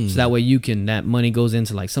 So that way that money goes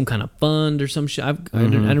into like some kind of fund or some shit. I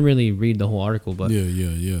didn't really read the whole article, but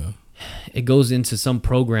yeah. It goes into some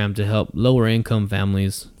program to help lower income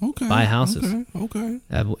families buy houses. Okay.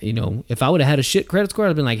 If I would have had a shit credit score, I'd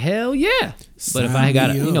have been like, hell yeah. But if I got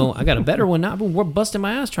I got a better one now, we're busting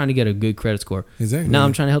my ass trying to get a good credit score. Exactly. Now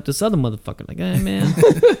I'm trying to help this other motherfucker. Like, hey man.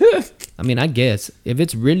 I mean, I guess if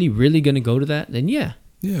it's really, really gonna go to that, then yeah.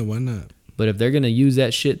 Yeah, why not? But if they're gonna use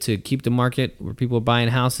that shit to keep the market where people are buying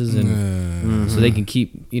houses and so they can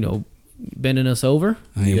keep, bending us over,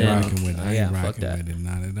 I ain't rocking with it. I ain't fuck rocking that. with it.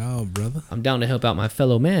 Not at all, brother. I'm down to help out my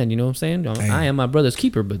fellow man. You know what I'm saying? I am my brother's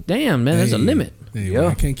keeper, but damn, man, there's a limit. Hey, well,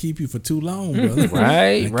 I can't keep you for too long, brother.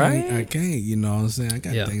 Right. I can't. You know what I'm saying? I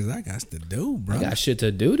got things I got to do, bro. I got shit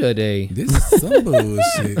to do today. This is some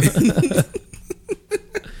bullshit.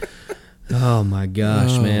 Oh my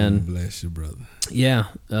gosh, man. Bless you, brother. Yeah,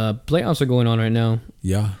 playoffs are going on right now.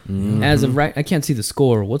 Yeah. As of right, I can't see the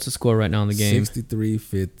score. What's the score right now in the game?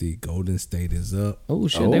 63-50. Golden State is up. Oh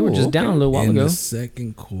shit, they were just down a little while in ago. the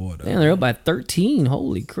second quarter. Damn, they're up by 13.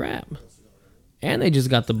 Holy crap! And they just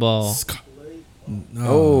got the ball.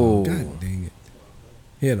 Oh, god dang it!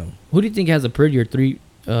 Hit him. Who do you think has a prettier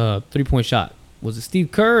three-point shot? Was it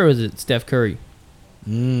Steve Kerr or was it Steph Curry?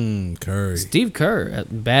 Curry. Steve Kerr, a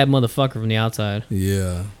bad motherfucker from the outside.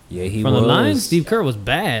 Yeah. Yeah, he from was. the line, Steve Kerr was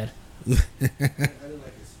bad.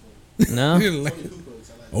 No.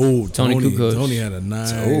 Oh, Tony Kukoc. Tony had a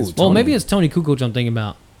nice. Well, maybe it's Tony Kukoc I'm thinking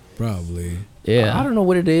about. Probably. Yeah. I don't know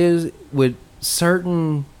what it is with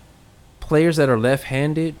certain players that are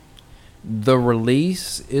left-handed. The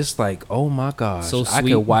release is like, oh my gosh, so I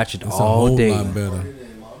could watch it it's all a whole day. lot better.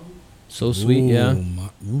 So sweet, yeah.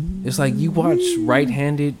 It's like you watch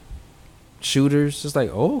right-handed shooters. It's like,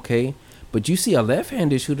 oh, okay, but you see a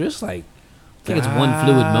left-handed shooter. It's like, I think it's one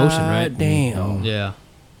fluid motion, right? Damn. Yeah.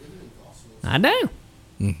 I know.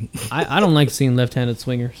 I don't like seeing left-handed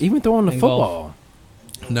swingers. Even throwing the in football.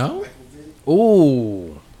 No.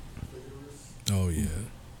 Ooh. Oh yeah.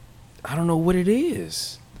 I don't know what it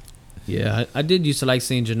is. Yeah, I did used to like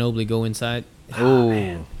seeing Ginobili go inside.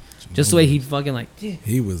 Oh. Just the way he'd fucking like.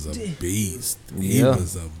 He was a beast. He Yeah.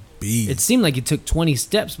 was a beast. It seemed like it took 20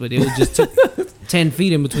 steps, but it just took 10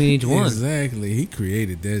 feet in between each one. Exactly. He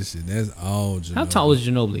created that shit. That's all Ginobili. How tall was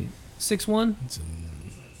Ginobili? 6'1"?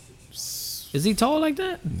 Is he tall like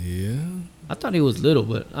that? Yeah. I thought he was little,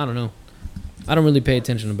 but I don't know. I don't really pay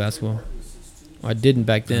attention to basketball. Or I didn't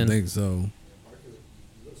back then. I think so.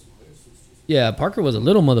 Yeah, Parker was a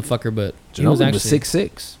little motherfucker, but he was Ginobili actually was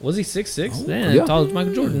 6'6". Was he 6'6"? Oh, Damn, yeah. tall as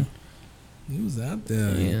Michael Jordan. He was out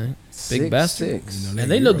there. Yeah, big bastard. 6'6". You know,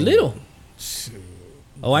 And they look little. Shoot.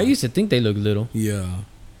 Oh, I used to think they looked little. Yeah.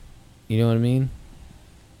 You know what I mean?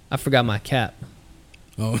 I forgot my cap.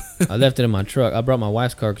 Oh. I left it in my truck. I brought my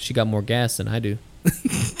wife's car because she got more gas than I do.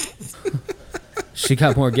 She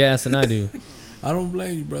got more gas than I do. I don't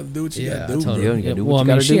blame you, brother. Do what you Yeah, gotta I do, told bro. her. You gotta do Well, what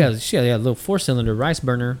I you mean, gotta do. she had a little 4-cylinder rice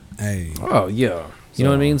burner. Hey. Oh yeah. You know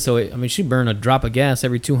what I mean? So she burned a drop of gas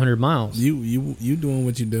every 200 miles. You doing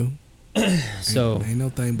what you do. So ain't no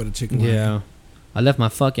thing but a chicken wing. yeah, I left my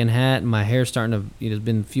fucking hat and my hair's starting to. It's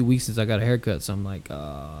been a few weeks since I got a haircut, so I'm like,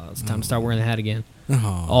 it's time to start wearing the hat again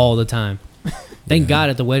Oh. all the time. Thank God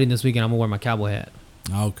at the wedding this weekend I'm gonna wear my cowboy hat.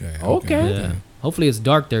 Okay. Okay. Yeah. Hopefully it's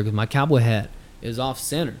dark there because my cowboy hat is off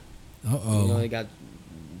center. Uh You know, oh. they got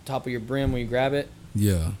top of your brim when you grab it,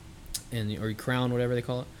 Yeah. and or your crown, whatever they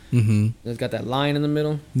call it. Mm-hmm. It's got that line in the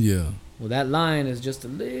middle. Yeah. Well, that line is just a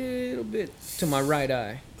little bit to my right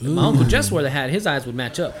eye. If my Uncle Jess wore the hat, his eyes would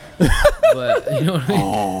match up. But, you know what I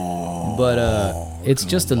mean? But it's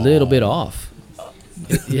just a little bit off.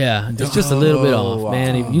 Yeah, it's just a little bit off,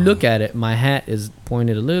 man. If you look at it, my hat is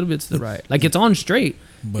pointed a little bit to the right. Like it's on straight,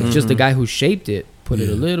 but it's just the guy who shaped it put it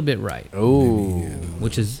a little bit right. Oh,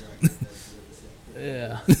 Which is,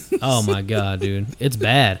 yeah. Oh my god, dude, it's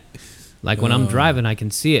bad. Like when I'm driving, I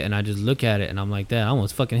can see it, and I just look at it, and I'm like, that. I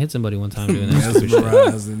almost fucking hit somebody one time doing that stupid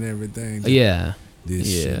shit. and everything. Yeah. This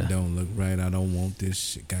shit don't look right. I don't want this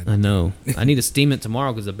shit. I know. I need to steam it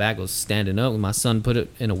tomorrow because the back was standing up. My son put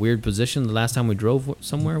it in a weird position the last time we drove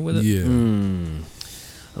somewhere with it. Yeah.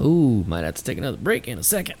 Ooh, might have to take another break in a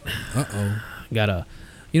second. Got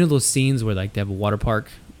you know those scenes where like they have a water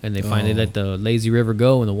park and they finally let the lazy river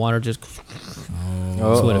go and the water just.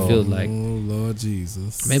 That's what it feels like. Oh Lord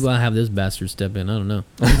Jesus. Maybe I'll have this bastard step in. I don't know.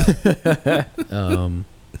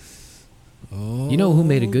 You know who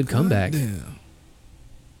made a good comeback? Damn.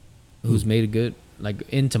 Who's made a good like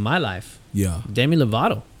into my life? Yeah. Demi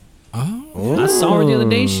Lovato. Oh. I saw her the other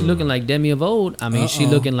day. She looking like Demi of old. I mean, she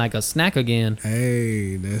looking like a snack again.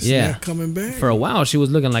 Hey, that's not coming back. For a while, she was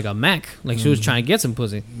looking like a Mac. Like she was trying to get some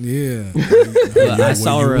pussy. Yeah. But I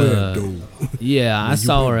saw her. I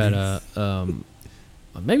saw her at a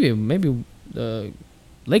maybe the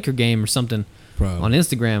Laker game or something on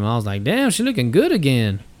Instagram. And I was like, damn, she looking good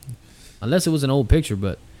again. Unless it was an old picture,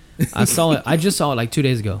 but I saw it. I just saw it like 2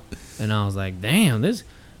 days ago, and I was like, damn,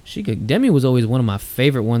 Demi was always one of my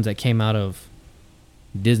favorite ones that came out of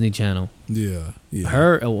Disney Channel. Yeah.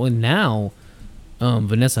 Her now,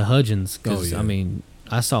 Vanessa Hudgens. Cause, yeah. I mean,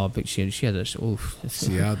 I saw a picture. She had a. Oof.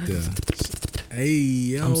 She out there. Hey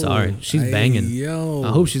yo. I'm sorry. She's banging. Yo. I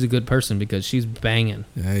hope she's a good person because she's banging.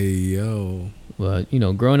 Hey yo. But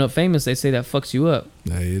growing up famous, they say that fucks you up.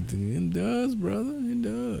 It does, brother. It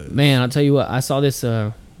does. Man, I'll tell you what. I saw this.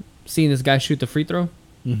 Seeing this guy shoot the free throw.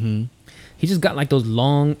 Mm-hmm. He just got like those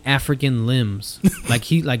long African limbs, like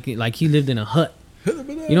he lived in a hut.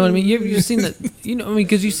 You know what I mean? You've seen that? You know what I mean?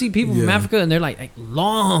 Because you see people from Africa and they're like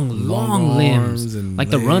long limbs, and like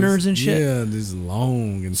legs. The runners and shit. Yeah, this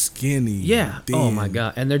long and skinny. Yeah. And oh my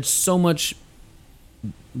god! And they're so much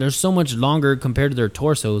longer compared to their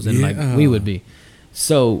torsos than like we would be.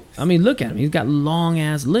 So I mean, look at him. He's got long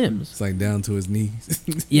ass limbs. It's like down to his knees.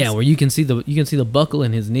 Yeah, where you can see the buckle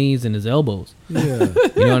in his knees and his elbows. Yeah,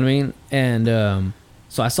 you know what I mean. And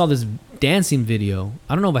so I saw this dancing video.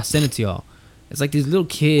 I don't know if I sent it to y'all. It's like these little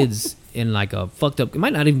kids in like a fucked up. It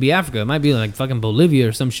might not even be Africa. It might be like fucking Bolivia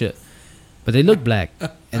or some shit. But they look black,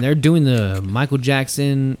 and they're doing the Michael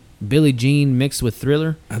Jackson, Billie Jean mixed with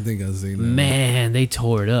Thriller. I think I've seen that. Man, they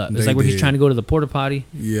tore it up. It's like where he's trying to go to the porta potty.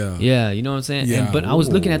 Yeah. Yeah, you know what I'm saying? Yeah. But I was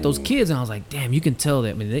looking at those kids and I was like, damn, you can tell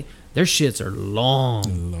that. I mean, their shits are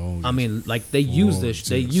long. I mean, like they use this.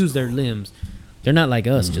 They use their limbs. They're not like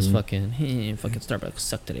us, just fucking Starbucks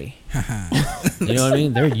suck today. You know what I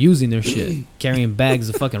mean? They're using their shit, carrying bags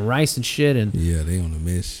of fucking rice and shit, and they on a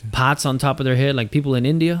mission. Pots on top of their head, like people in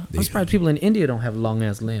India. I'm surprised people in India don't have long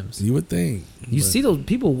ass limbs. You would think. You see those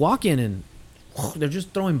people walking and they're just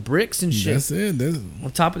throwing bricks and shit. That's it. That's on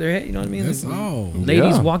top of their head. You know what I mean? That's all.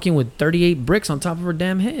 Ladies walking with 38 bricks on top of her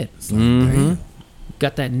damn head. It's like, damn.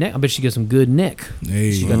 Got that neck. I bet she got some good neck.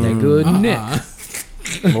 Hey. She got that good neck.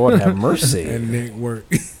 Lord have mercy. And neck work.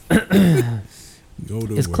 Is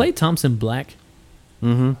Klay Thompson black?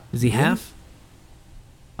 Mm-hmm. Is he half?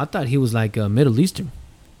 I thought he was like Middle Eastern.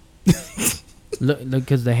 Look,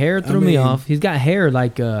 because the hair threw me off. He's got hair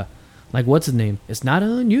like what's his name? It's not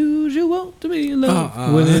unusual to be in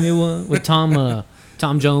love with anyone. With Tom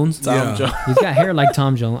Jones. Tom Jones. He's got hair like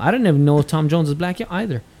Tom Jones. I didn't even know if Tom Jones is black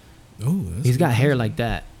either. Oh, he's got hair like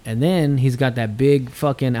that, and then he's got that big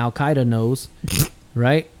fucking Al Qaeda nose,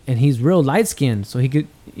 right? And he's real light skinned, so he could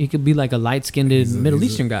be like a light skinned Middle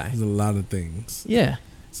Eastern guy. There's a lot of things. Yeah,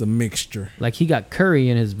 it's a mixture. Like he got curry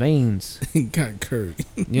in his veins. He got curry.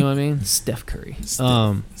 You know what I mean? Steph Curry.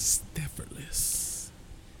 Stefferless.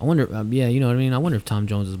 I wonder. You know what I mean. I wonder if Tom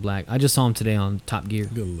Jones is black. I just saw him today on Top Gear.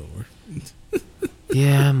 Good lord.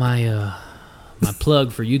 Yeah, my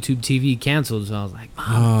plug for YouTube TV canceled, so I was like,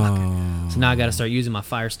 so now I got to start using my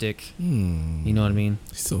Fire Stick. You know what I mean?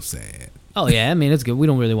 So sad. Oh yeah, I mean it's good. We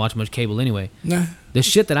don't really watch much cable anyway. Nah. The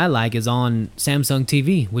shit that I like is on Samsung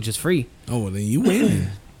TV, which is free. Oh, well, then you win.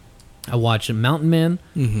 I watch Mountain Men.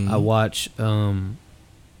 Mm-hmm. I watch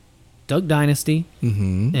Duck Dynasty,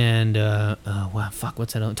 and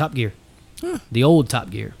what's that? Top Gear. Huh. The old Top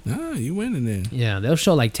Gear. Ah, you winning then. Yeah, they'll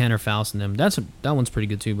show like Tanner Faust and them. That one's pretty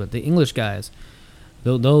good too. But the English guys,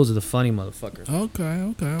 those are the funny motherfuckers.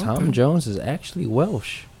 Okay. Tom Jones is actually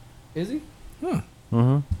Welsh. Is he? Huh.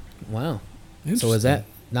 Mm-hmm. Wow. So is that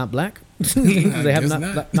not black? Do they have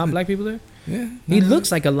not black people there? Yeah. He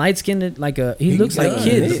looks like a light skinned, he looks like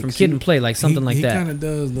Kid from Kid and Play, like something like that. He kind of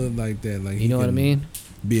does look like that. Like you know what I mean?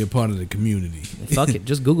 be a part of the community. Fuck it,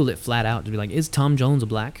 just Google it flat out. Just be like, is Tom Jones a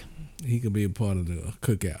black? He could be a part of the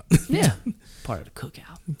cookout. Yeah, part of the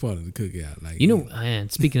cookout. Part of the cookout. Like, You know, man,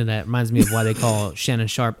 speaking of that, reminds me of why they call Shannon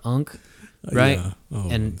Sharp Unk, right? Yeah. Oh,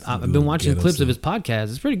 and it's a I've been little watching ghetto clips of stuff. his podcast.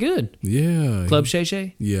 It's pretty good. Yeah. Club Shay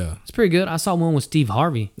Shay. Yeah. It's pretty good. I saw one with Steve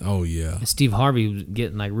Harvey. Oh, yeah. And Steve Harvey was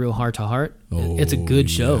getting like real heart to heart. Oh, It's a good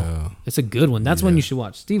show. yeah. It's a good one. That's one Yeah. you should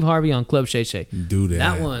watch. Steve Harvey on Club Shay Shay. Do that.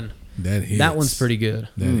 That one. That hits. That one's pretty good.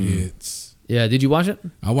 That hits. Yeah, did you watch it?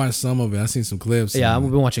 I watched some of it. I seen some clips. Yeah, I've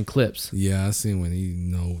and- been watching clips. Yeah, I seen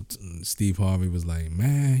when Steve Harvey was like,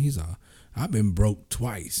 man, I've been broke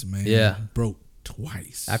twice, man. Yeah. Broke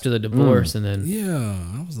twice. After the divorce and then Yeah,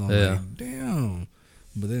 I was all Yeah. like, damn.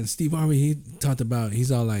 But then Steve Harvey, he talked about,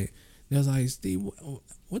 he's all like, they was like, Steve,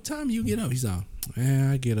 what time you get up? He's all,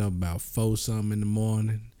 man, I get up about 4 something in the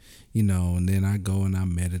morning, and then I go and I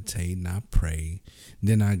meditate and I pray.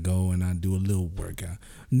 Then I go and I do a little workout.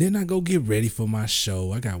 And then I go get ready for my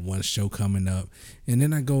show. I got one show coming up. And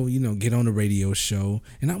then I go, get on the radio show.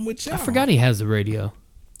 And I'm with y'all. I forgot he has the radio.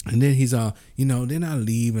 And then he's all, then I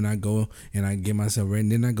leave and I go and I get myself ready.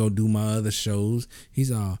 And then I go do my other shows.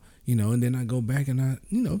 He's all, and then I go back and I,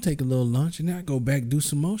 take a little lunch. And then I go back do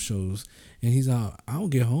some more shows. And he's all, I don't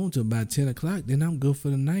get home till about 10 o'clock. Then I'm good for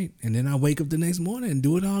the night. And then I wake up the next morning and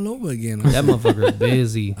do it all over again. That motherfucker's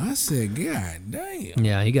busy. I said, God damn.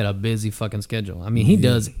 Yeah, he got a busy fucking schedule. I mean, he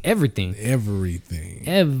does everything. Everything.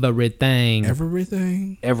 Everything.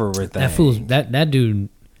 Everything. Everything. That fool's that dude,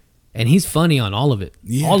 and he's funny on all of it.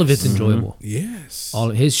 Yes. All of it's enjoyable. Yes. All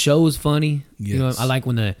of his show is funny. Yes. I like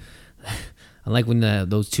when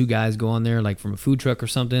those two guys go on there like from a food truck or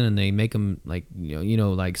something, and they make them like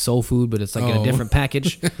like soul food, but it's like in a different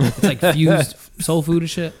package. It's like fused soul food and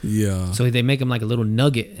shit. Yeah. So they make them like a little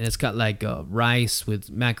nugget, and it's got like rice with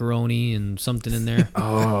macaroni and something in there.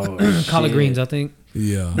 Oh, Collard shit. greens, I think.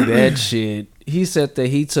 Yeah. That shit. He said that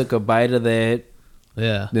he took a bite of that,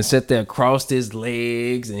 Yeah. then sat there, crossed his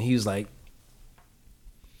legs, and he was like,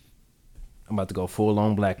 I'm about to go full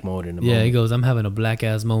on black mode in the Yeah, moment. he goes, I'm having a black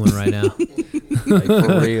ass moment right now. Like,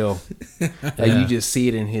 for real. Like, Yeah. you just see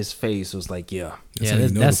it in his face. It was like, yeah. That's Yeah, how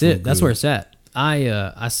you know that's to feel it. That's good. where it's at.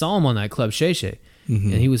 I saw him on that Club Shay Shay,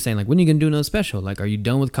 Mm-hmm. and he was saying like, when are you gonna do another special? Like, are you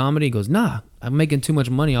done with comedy? He goes, nah, I'm making too much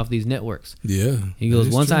money off these networks. Yeah. He goes, That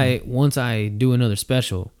is once true. I do another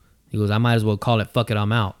special, he goes, I might as well call it fuck it,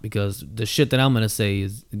 I'm out, because the shit that I'm gonna say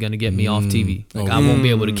is gonna get me off TV. Like, I won't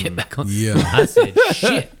be able to get back on. Yeah. I said,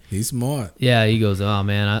 shit. He's smart. Yeah, he goes, oh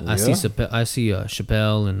man, I see Yeah.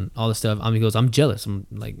 Chappelle and all this stuff. He goes, I'm jealous. I'm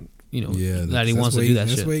like, Yeah. that he wants to where do that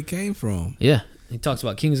That's shit. where he came from. Yeah. He talks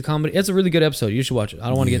about Kings of Comedy. It's a really good episode. You should watch it. I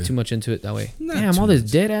don't want to Yeah. get too much into it that way. Not Damn, too all this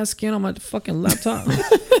much. dead ass skin on my fucking laptop.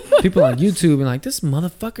 People on YouTube and like, this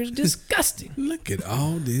motherfucker's disgusting. Look at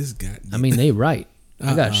all this guy. I mean, they right. I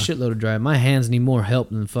got a Uh-uh. shitload of dry. My hands need more help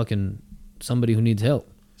than fucking somebody who needs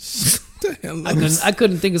help. the hell I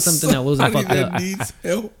couldn't think of something that wasn't somebody fucked that up. needs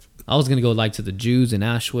help. I was gonna go like to the Jews in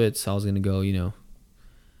Auschwitz. I was gonna go,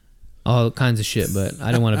 all kinds of shit, but I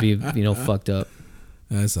didn't want to be, fucked up.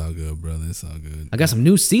 That's all good, brother. It's all good. I got some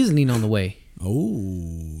new seasoning on the way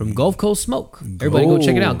Oh. from Gulf Coast Smoke. Everybody go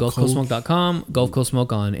check it out. Coast. GulfCoastSmoke.com. Gulf Coast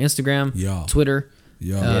Smoke on Instagram, Yeah. Twitter.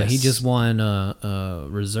 Yeah. He just won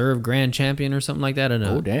reserve grand champion or something like that in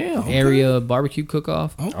a Oh, damn. area barbecue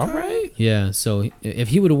cook-off. Okay. All right. Yeah, so if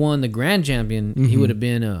he would have won the grand champion, he would have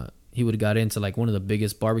been he would have got into like one of the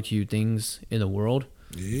biggest barbecue things in the world.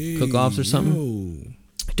 Hey, Cook-offs or something.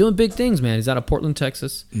 yo. Doing big things, man. He's out of Portland,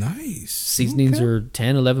 Texas. Nice. Seasonings Okay. are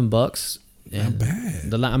 $10-11. Not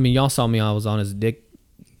bad. I mean, y'all saw me. I was on his dick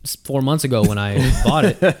 4 months ago when I bought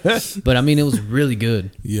it, but I mean, it was really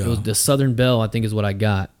good. Yeah. It was the Southern Belle, I think, is what I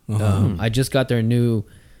got. Uh-huh. I just got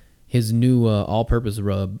his new all-purpose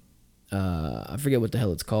rub. I forget what the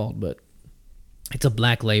hell it's called, but it's a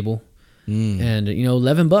black label, and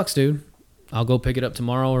 $11, dude. I'll go pick it up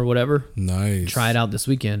tomorrow or whatever. Nice. Try it out this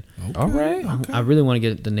weekend. Okay. All right. Okay. I really want to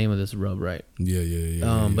get the name of this rub right.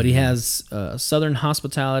 Yeah. But he has Southern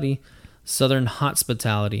Hospitality, Southern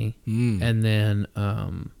Hospitality, and then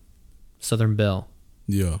Southern Belle.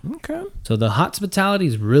 Yeah. Okay. So the hospitality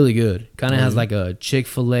is really good. Kind of has like a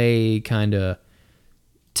Chick-fil-A kind of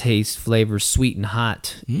taste, flavor, sweet and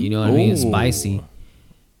hot. You know what I mean? It's Ooh. spicy.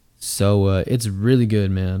 So it's really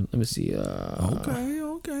good, man. Let me see. Okay.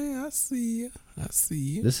 I see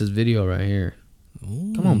you. This is video right here.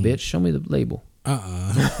 Come on, bitch. Show me the label.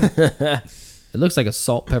 It looks like a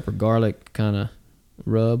salt, pepper, garlic kind of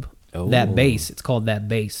rub. Oh. That base. It's called That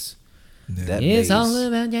Base. That It's base. all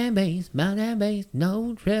about that bass,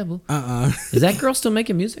 no trouble. Is that girl still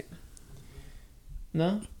making music?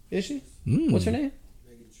 No? Is she? Mm. What's her name?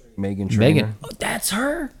 Megan Trainor. Oh, that's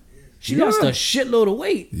her. She lost a shitload of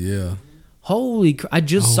weight. Yeah. Holy I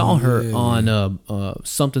just saw her yeah, on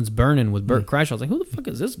Something's Burning with Burt Kreischer. I was like, who the fuck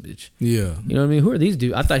is this bitch? Yeah. You know what I mean? Who are these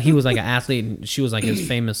dudes? I thought he was like an athlete and she was like his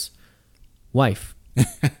famous wife.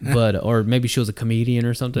 But or maybe she was a comedian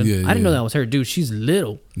or something. Yeah, I didn't know yeah. that was her. Dude, she's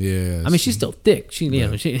little. Yeah. I mean, she's still thick. She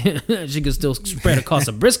she could still spread across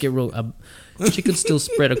a brisket she could still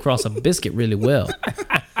spread across a biscuit really well.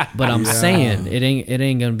 But I'm saying it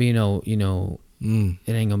ain't gonna be no, you know, it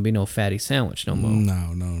ain't gonna be no fatty sandwich no more.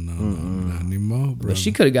 No, not anymore, bro. But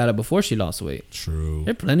she could have got it before she lost weight. True.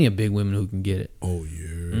 There are plenty of big women who can get it. Oh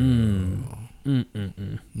yeah. Now,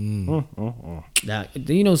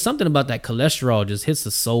 you know, something about that cholesterol just hits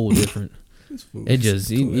the soul different. It just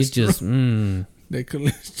They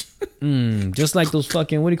cholesterol. just like those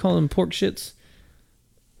fucking, what do you call them, pork shits?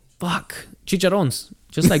 Fuck, chicharrones.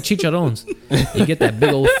 Just like chicharrones. You get that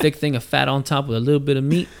big old thick thing of fat on top with a little bit of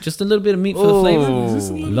meat. Just a little bit of meat for the flavor.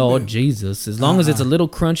 Lord Jesus. As long as it's a little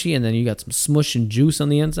crunchy and then you got some smush and juice on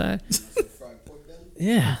the inside.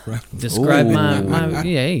 Yeah. Describe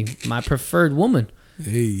my preferred woman.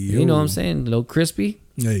 Hey, yo. You know what I'm saying? A little crispy.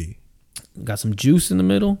 Hey. Got some juice in the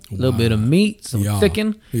middle. A little bit of meat. Some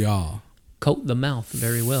thicken. Yeah. Coat the mouth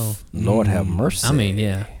very well. Lord have mercy. I mean,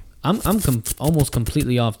 yeah. I'm almost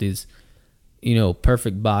completely off these, you know,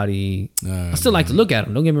 perfect body. I still like to look at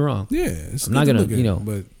them. Don't get me wrong. Yeah. It's I'm not good to gonna, look at, you know,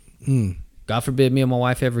 but God forbid me and my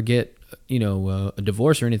wife ever get, you know, a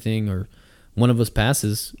divorce or anything, or one of us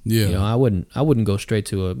passes. Yeah. You know, I wouldn't go straight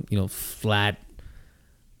to a, you know, flat,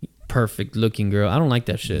 perfect looking girl. I don't like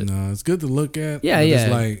that shit. no, it's good to look at. Yeah, but yeah.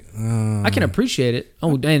 It's like I can appreciate it.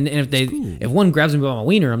 Oh, and if one grabs me by my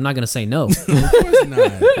wiener, I'm not gonna say no of course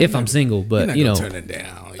not. if I'm single. But you know, turn it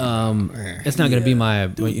down. it's not gonna be my,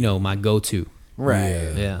 you know, my go-to.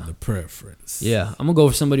 Right. Yeah. The preference. Yeah, I'm gonna go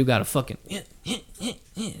for somebody who got a fucking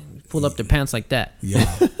pull up their pants like that. Yeah.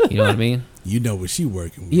 You know what I mean? You know what she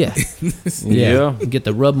working with. Yeah. Yeah. Get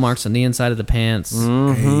the rub marks on the inside of the pants. Hey,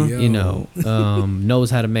 yo. You know, knows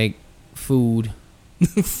how to make food.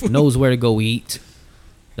 Knows where to go eat.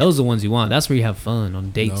 Those are the ones you want. That's where you have fun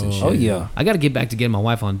on dates and shit. Oh, yeah. I got to get back to getting my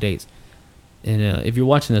wife on dates. And if you're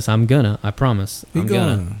watching this, I promise. We I'm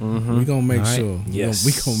gonna. We gonna make All right. sure. Yes.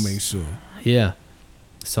 We gonna make sure. Yeah.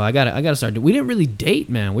 So I gotta start. We didn't really date,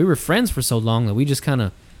 man. We were friends for so long that we just kind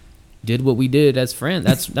of did what we did as friends.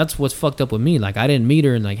 That's what's fucked up with me. Like, I didn't meet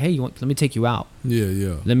her and like, hey, let me take you out. Yeah,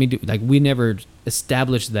 yeah. Let me do, like, we never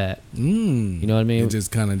established that. You know what I mean? It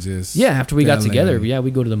just kind of just. Yeah, after we got fell together, in. yeah, we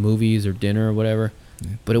go to the movies or dinner or whatever. Yeah.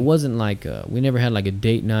 But it wasn't like we never had like a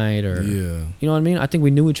date night or Yeah. you know what I mean? I think we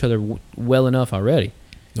knew each other well enough already.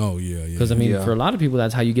 Oh yeah, yeah. Because I mean, Yeah. for a lot of people,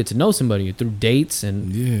 that's how you get to know somebody, through dates,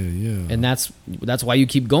 and yeah. that's why you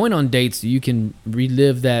keep going on dates. You can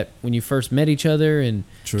relive that when you first met each other and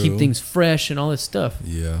True. keep things fresh and all this stuff.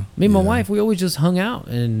 Yeah. Me and my yeah. wife, we always just hung out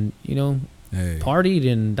and Hey,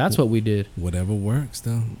 partied, and that's what we did. whatever works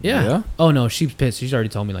though. Yeah. Yeah. Oh no, she's pissed. She's already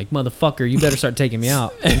told me, like, motherfucker, you better start taking me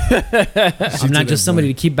out. I'm to not that just somebody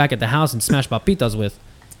point. to keep back at the house and smash papitas with.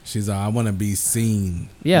 She's like, I want to be seen.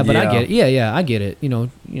 Yeah, but I Yeah. get it. Yeah, I get it. You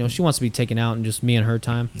know, she wants to be taken out and just me and her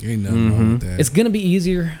time. Ain't nothing wrong with that. It's gonna be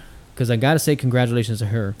easier because I gotta say congratulations to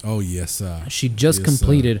her. Oh yes, sir. She just Yes, sir.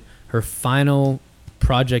 completed her final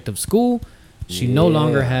project of school. She no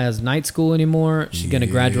longer has night school anymore. She's gonna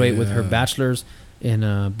graduate with her Yeah. bachelor's in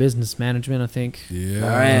business management, I think.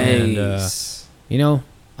 Yeah. And, Nice. You know,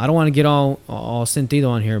 I don't want to get all sentido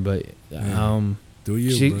on here, but Do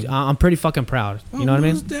you? bro? I'm pretty fucking proud. You know what I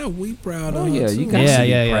mean? what's That we proud Oh, of. yeah, her, you too. got Yeah, to be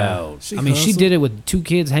yeah. proud. She I mean, she hustled. did it with 2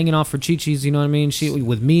 kids hanging off for Chi-Chi's, you know what I mean? She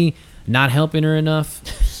with me not helping her enough.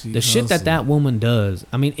 She The shit hustled. that woman does.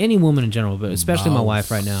 I mean, any woman in general, but especially my wife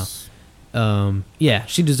right now. Yeah,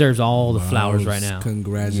 she deserves all the flowers right now.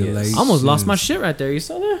 Congratulations. I almost lost my shit right there. You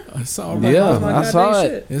saw that? It's all right. Yeah, my I saw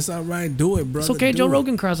goddamn it. It's all right. Do it, brother. It's okay. Do Joe it.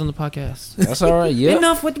 Rogan cries on the podcast. That's all right. Yeah.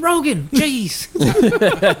 Enough with Rogan. Jeez.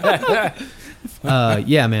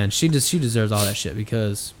 Yeah, man. She deserves all that shit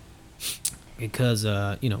because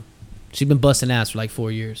you know, she's been busting ass for like 4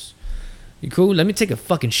 years. You cool? Let me take a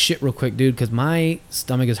fucking shit real quick, dude, because my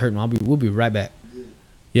stomach is hurting. We'll be right back.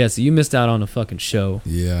 Yeah, so you missed out on a fucking show.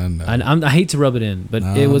 Yeah, I know. I hate to rub it in, but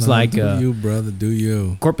it was like do you, brother. Do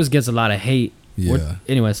you? Corpus gets a lot of hate. Yeah.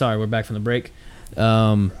 Anyway, sorry, we're back from the break.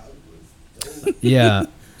 Yeah,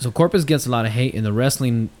 so Corpus gets a lot of hate in the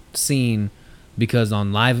wrestling scene because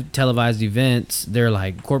on live televised events, they're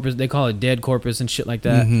like Corpus. They call it dead Corpus and shit like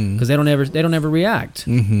that because they don't ever react.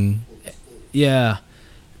 Mm-hmm. Yeah,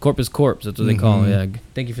 Corpus Corpse. That's what they call it. Yeah.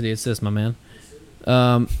 Thank you for the assist, my man.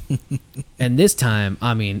 And this time,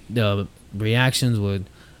 I mean, the reactions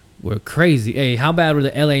were crazy. Hey, how bad were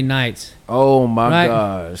the LA Knights? Oh my Right.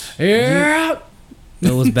 gosh. Yeah.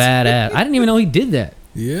 It was badass. I didn't even know he did that.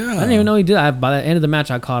 Yeah. I didn't even know he did. By the end of the match,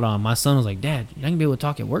 I caught on. My son was like, "Dad, you're not gonna be able to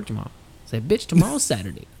talk at work tomorrow." I said, "Bitch, tomorrow's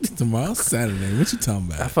Saturday." Tomorrow's Saturday. What you talking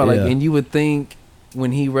I about? felt like, Yeah. and you would think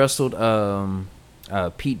when he wrestled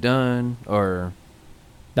Pete Dunne or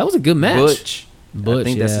That was a good match. Butch, Butch, I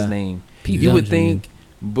think that's yeah. his name. Pete You would Dunne's think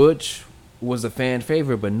Butch was a fan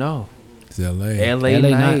favorite, but no. It's L.A. LA LA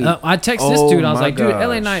Knight. Knight. I text this dude. I was my like, "Dude,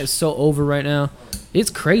 LA gosh. Knight is so over right now. It's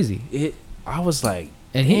crazy." I was like,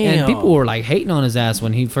 And damn. people were like hating on his ass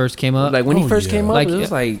when he first came up. like when he Oh, first yeah. came up, Like, it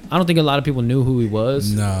was like, I don't think a lot of people knew who he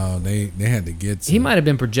was. No, they had to get to He might have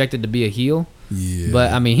been projected to be a heel, Yeah.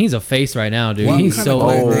 but I mean, he's a face right now, dude. Well, I'm He's kinda so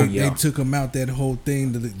glad over. they took him out that whole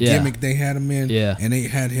thing, the Yeah. gimmick they had him in, Yeah. and they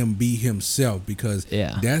had him be himself because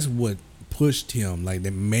Yeah. that's what pushed him, like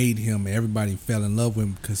that made him. Everybody fell in love with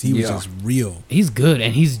him because he was just real. He's good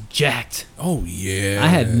and he's jacked. Oh yeah, I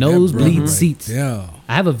had that nosebleed brother seats. Yeah,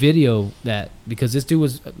 I have a video that because this dude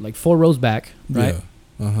was like 4 rows back, right?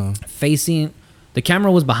 Yeah. Facing the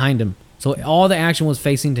camera was behind him, so all the action was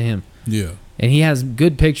facing to him. Yeah. And he has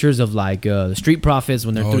good pictures of like the Street Profits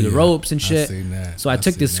when they're Oh, through the yeah. ropes and I shit. seen that. So I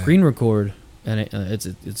took this seen that. screen record, and it's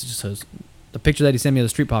just the picture that he sent me of the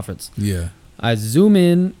Street Profits. Yeah. I zoom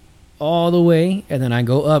in all the way, and then I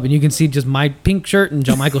go up, and you can see just my pink shirt and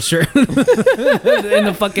John Michael's shirt in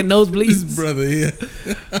the fucking His nosebleeds. brother, yeah.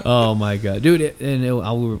 Oh my god, dude!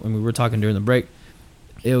 When we were talking during the break,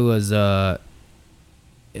 it was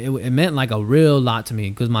it meant like a real lot to me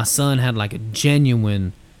because my son had like a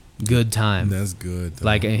genuine good time. That's good. Though.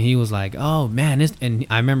 Like, and he was like, "Oh man," and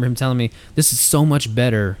I remember him telling me, "This is so much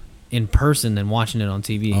better in person than watching it on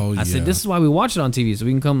TV." Oh, I said, yeah. "This is why we watch it on TV, so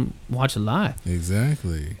we can come watch it live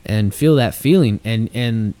Exactly. and feel that feeling."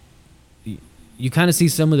 And you kind of see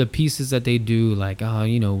some of the pieces that they do, like,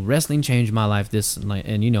 oh, wrestling changed my life. This and like,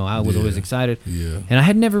 and I was always Yeah. excited. Yeah. And I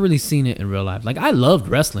had never really seen it in real life. Like, I loved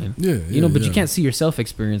wrestling. Yeah. But you yeah. can't see yourself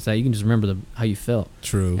experience that. You can just remember how you felt.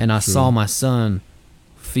 True. And I true. saw my son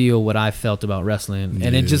feel what I felt about wrestling,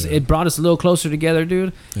 and Yeah. it brought us a little closer together,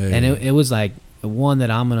 dude. Hey. And it was like one that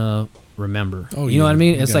I'm gonna remember. Oh, you know yeah. what I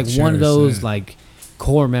mean? You It's gotta like one of cherish those that. like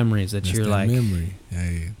core memories that That's you're that like, memory.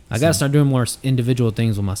 Hey. I gotta start doing more individual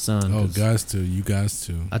things with my son. Oh, 'cause guys to you guys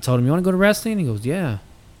to. I told him, "You want to go to wrestling?" He goes, "Yeah."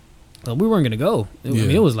 Well, we weren't gonna go. I Yeah.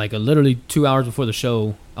 mean, it was like literally 2 hours before the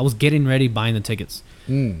show. I was getting ready, buying the tickets,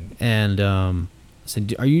 and I said,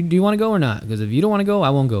 "Do you want to go or not? Because if you don't want to go, I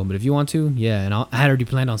won't go. But if you want to, yeah." And I had already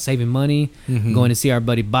planned on saving money, Mhm. going to see our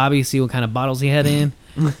buddy Bobby, see what kind of bottles he had in,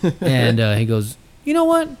 and he goes, "You know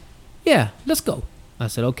what? Yeah, let's go." I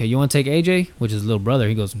said, "Okay, you want to take AJ, which is his little brother?"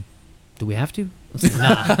 He goes, "Do we have to?" I said,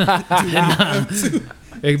 "Nah."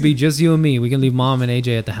 It could be just you and me. We can leave mom and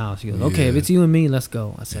AJ at the house. He goes, "Okay, if Yeah. it's you and me, let's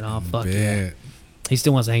go." I said, "Oh fuck yeah." Bad. He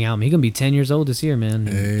still wants to hang out with me. He's gonna be 10 years old this year, man.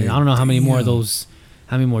 Hey, And I don't know how many more of damn. those,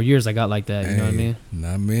 how many more years I got like that. You know what I Hey, mean?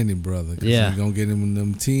 Not many, brother. 'Cause Yeah. You're gonna get him in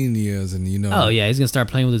them teen years, and Oh yeah, he's gonna start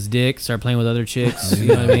playing with his dick, start playing with other chicks. You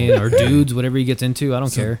know what I mean? Or dudes, whatever he gets into. I don't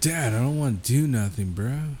So, care. Dad, I don't want to do nothing,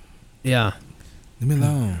 bro. Yeah, Leave me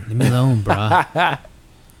alone. leave me alone, bruh.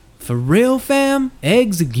 For real, fam?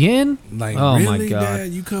 Eggs again? Like, Oh, my really, God.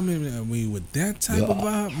 Dad? You come in with that type of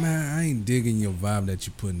vibe, man? I ain't digging your vibe that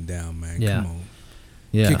you putting down, man. Yeah. Come on,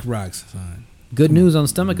 Yeah. kick rocks, son. Good news on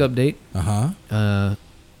stomach update. Uh-huh.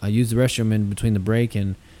 I used the restroom in between the break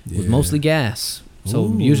and it was Yeah. mostly gas. So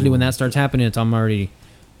Ooh. usually when that starts happening, I'm already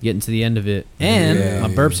getting to the end of it. And Yeah. my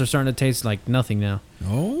burps are starting to taste like nothing now.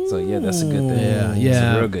 Oh, So yeah, that's a good thing. Yeah, It's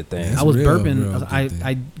yeah. a real good thing. That's I was real, burping. real good I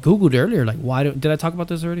thing. Googled earlier, like, did I talk about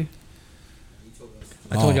this already?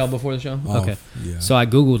 I told Off. y'all before the show? Off, Okay. Yeah. So I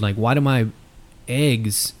Googled, like, why do my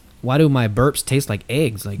burps taste like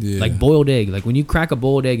eggs? Yeah. Like boiled egg. Like when you crack a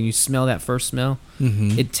boiled egg and you smell that first smell,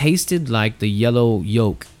 Mhm. it tasted like the yellow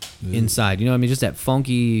yolk Yeah. inside. You know what I mean? Just that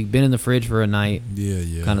funky, been in the fridge for a night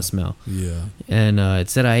yeah. kind of smell. Yeah. And it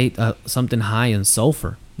said I ate something high in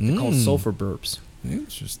sulfur. They're called Mm. sulfur burps.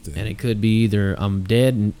 Interesting. And it could be either I'm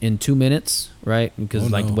dead in 2 minutes, right? Because Oh,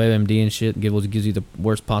 like no. the WebMD and shit gives you the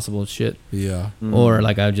worst possible shit. Yeah. Or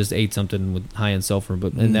like I just ate something with high in sulfur.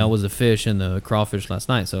 And that was the fish and the crawfish last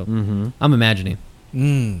night. So I'm imagining.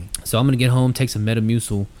 Mm. So I'm going to get home, take some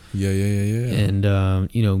Metamucil, Yeah.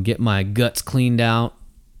 and get my guts cleaned out.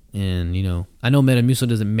 And, I know Metamucil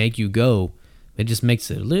doesn't make you go. It just makes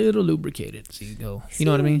it a little lubricated. So you go. You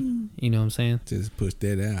know what I mean? You know what I'm saying? Just push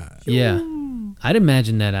that out. Yeah. I'd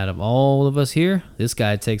imagine that out of all of us here, this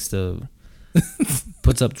guy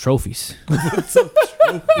puts up trophies. You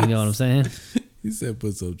know what I'm saying? He said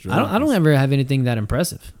put some I don't ever have anything that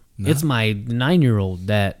impressive. No? It's my 9-year-old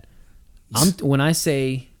that when I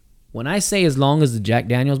say When I say as long as the Jack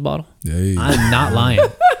Daniels bottle, Hey. I'm not lying.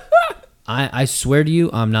 I swear to you,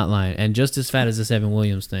 I'm not lying. And just as fat as this Evan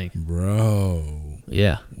Williams thing. Bro.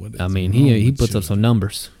 Yeah. What I is mean, wrong he with puts you? up some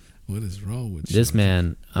numbers. What is wrong with This you?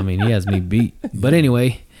 man, I mean, he has me beat. But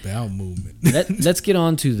anyway, Bowel movement. let's get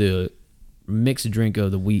on to the mixed drink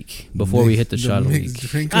of the week before we hit the shot of the mixed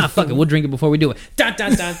week. drink Fuck it, we'll drink it before we do it. Da da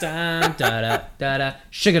da da da da da da.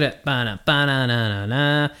 Sugar that ba na na na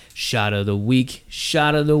na. Shot of the week.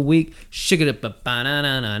 Shot of the week. Sugar that ba na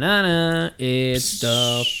na na na na. It's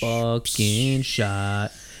the fucking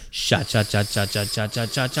shot. Shot shot shot shot shot shot shot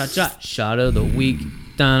shot shot shot. Shot of the week.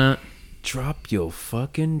 Da. Drop your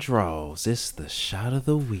fucking draws. It's the shot of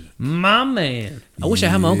the week. My man. I wish I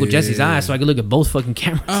had my Uncle Jesse's eyes so I could look at both fucking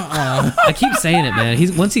cameras. I keep saying it, man.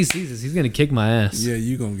 Once he sees this, he's gonna kick my ass. Yeah,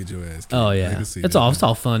 you gonna get your ass kicked. Oh I yeah, can see it's that.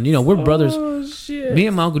 all fun. You know, we're brothers. Oh shit. Me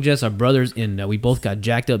and my Uncle Jess are brothers in that we both got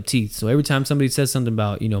jacked up teeth. So every time somebody says something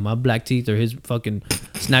about, you know, my black teeth or his fucking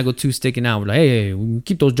snaggle tooth sticking out, we're like, hey, we can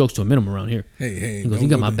keep those jokes to a minimum around here. Hey, He goes, don't you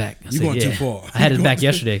got go my there. back. I You said, going yeah. too far. I had his You back going-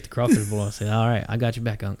 yesterday at the Crawford Bowl. I said, all right, I got your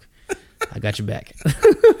back, Unc. I got your back.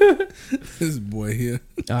 This boy here.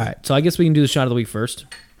 All right, so I guess we can do the shot of the week first.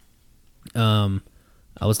 I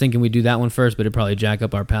was thinking we'd do that one first, but it'd probably jack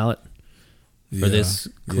up our palate for this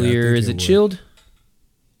Yeah, I clear. think Is it would. chilled?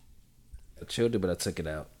 I chilled it, but I took it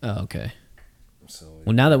out. Oh, okay. So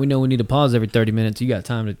Well, now that we know we need to pause every 30 minutes, you got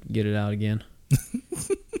time to get it out again.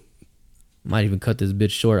 Might even cut this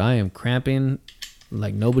bitch short. I am cramping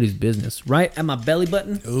like nobody's business. Right at my belly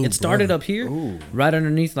button. Ooh, It started boy. up here, Ooh. right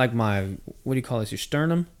underneath like my, what do you call this? Your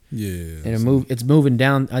sternum. Yeah. And it's moving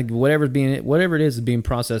down. Like whatever it is being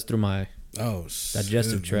processed through my Oh,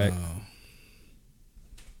 digestive shit, tract. no.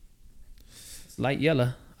 it's light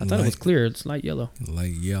yellow. I thought it was Light- clear. It's light yellow.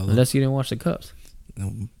 Like yellow. Unless you didn't wash the cups.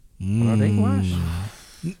 are they washed?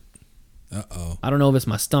 Uh-oh. I don't know if it's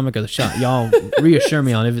my stomach or the shot. Y'all reassure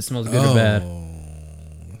me on if it smells good or bad.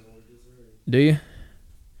 Do you?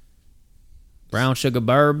 Brown sugar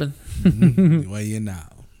bourbon. Well, you know.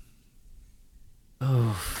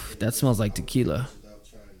 Oh, that smells like tequila.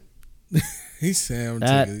 He said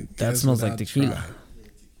That smells like tequila.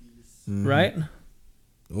 Right?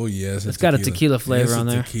 Oh, yes. It's got a tequila flavor on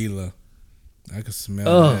there. Tequila. I can smell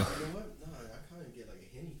Oh. that.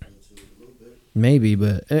 Maybe,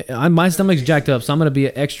 but my stomach's jacked up, so I'm gonna be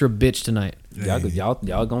an extra bitch tonight.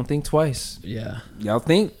 Y'all gonna think twice. Yeah, Y'all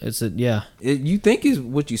think you think is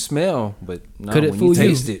what you smell, but no, could it when fool you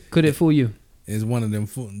taste you? it, Could it fool you? It's one of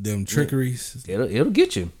them trickeries. it'll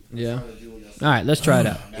get you. Yeah. All right, let's try it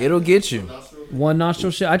out. It'll get you. One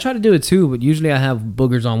nostril shit. I try to do it too, but usually I have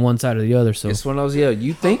boogers on one side or the other, so It's one of those. Yeah,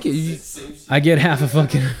 you think it. I get half a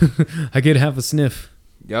fucking, I get half a sniff.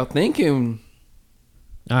 Y'all thinking.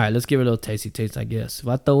 All right, let's give it a little tasty taste, I guess. If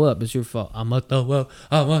I throw up, it's your fault. I'ma throw up.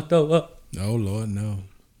 I'ma throw up. Oh, Lord, no.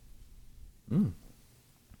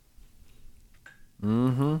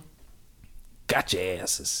 Got your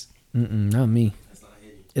asses. Not me.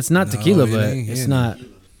 It's not No, tequila, it but ain't it's hitting. not.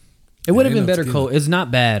 It would have ain't been no better tequila. cold. It's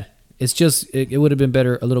not bad. It's just it would have been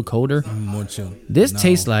better a little colder. More chill. This No.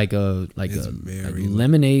 tastes like a It's very-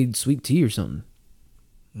 lemonade sweet tea or something.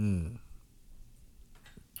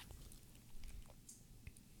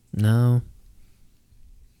 No.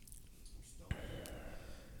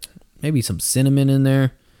 Maybe some cinnamon in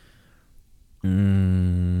there.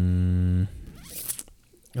 I'm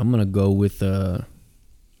gonna go with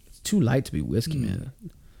it's too light to be whiskey, man.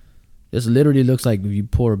 This literally looks like if you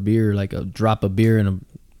pour a beer, like a drop of beer in a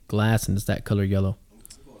glass, and it's that color yellow.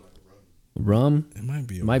 Rum? It might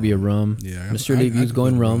be. It might be a rum. Yeah, Mr. Levy's can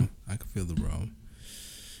going feel the rum. I can feel the rum.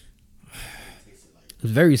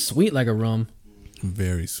 It's very sweet, like a rum.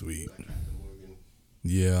 Very sweet.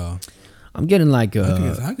 Yeah, I'm getting like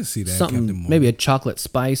I can see that. Captain something, Morgan. maybe a chocolate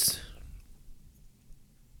spice.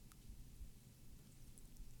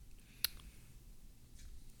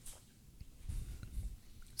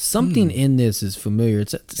 Something in this is familiar.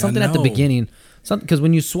 It's something at the know. beginning. Something because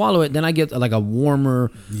when you swallow it, then I get like a warmer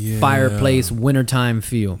Yeah. fireplace wintertime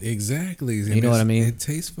feel. Exactly. You know what I mean? It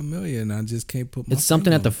tastes familiar, and I just can't put. My It's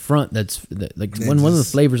something at finger the front that's like That one of the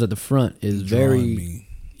just flavors at the front is drawing very me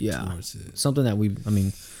yeah towards it. something that we've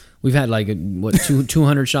had like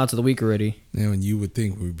 200 shots of the week already. Yeah, and you would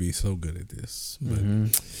think we'd be so good at this, but Mm-hmm.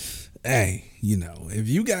 hey, if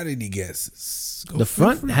you got any guesses, go The feel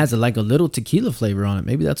front free. has like a little tequila flavor on it.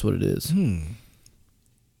 Maybe that's what it is.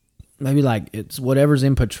 Maybe like it's whatever's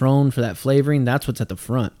in Patron for that flavoring. That's what's at the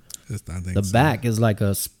front. I think The so. back is like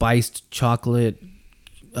a spiced chocolate,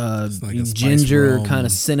 It's like a spiced ginger rum. kind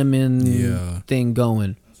of cinnamon Yeah. thing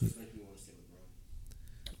going.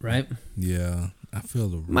 Right? Yeah, I feel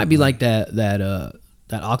the Might be like that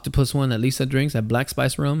that octopus one that Lisa drinks, that black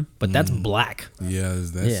spice rum, but that's black. Yeah,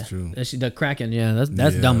 that's true. That's the Kraken. Yeah,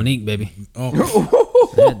 that's Dominique, baby. Oh,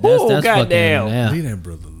 That's goddamn. fucking, yeah. leave that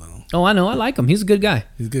brother alone. Oh, I know. I like him. He's a good guy.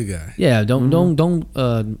 He's a good guy. Yeah, don't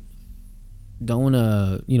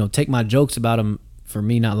take my jokes about him for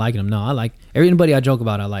me not liking him. No, I like anybody I joke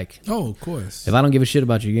about. I like. Oh, of course. If I don't give a shit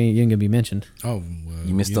about you, you ain't gonna be mentioned. Oh, well,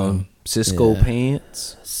 You missed on Cisco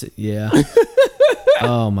pants. Yeah.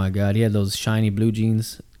 Oh my god, he had those shiny blue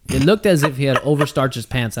jeans. It looked as if he had overstarched his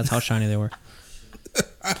pants. That's how shiny they were.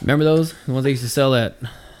 Remember those? The ones they used to sell at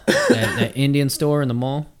that Indian store in the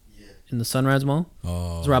mall, in the Sunrise Mall.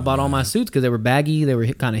 Oh, That's where I bought all my suits because they were baggy. They were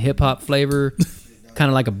kind of hip hop flavor, kind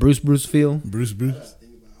of like a Bruce feel. Bruce.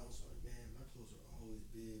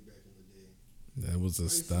 That was a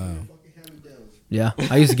style. Yeah,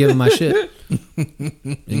 I used to give him my shit.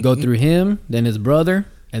 It'd go through him, then his brother,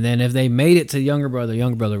 and then if they made it to younger brother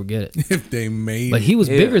would get it. If they made But he was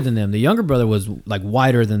bigger than them. The younger brother was like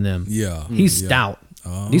wider than them. Yeah. He's stout.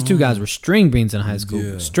 These two guys were string beans in high school.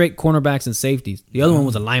 Yeah. Straight cornerbacks and safeties. The other one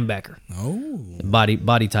was a linebacker. Oh.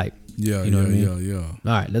 Body type. Yeah, You know what I mean? yeah.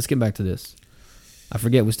 All right, let's get back to this. I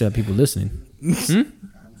forget we still have people listening.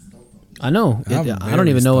 I know. I'm I don't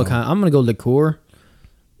even know what very kind. I'm going to go liqueur.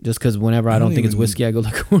 Just because whenever I don't think it's whiskey, I go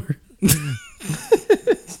liqueur.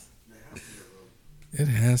 It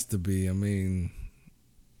has to be. I mean,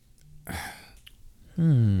 I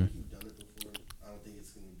don't think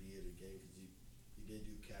it's going to be it again because you did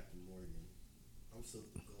do Captain Morgan. I'm still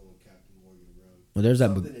going Captain Morgan run. Well, there's that.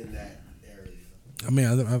 Something in that area. I mean,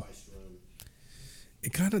 Spice rum.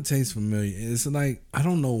 it kind of tastes familiar. It's like, I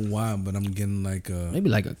don't know why, but I'm getting like a Maybe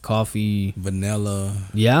like a coffee. vanilla.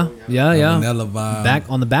 Yeah. Vanilla vibe. Back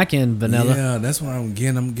on the back end, vanilla. Yeah, that's what I'm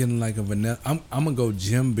getting. I'm getting like a vanilla. I'm gonna go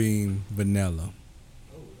Jim Beam vanilla.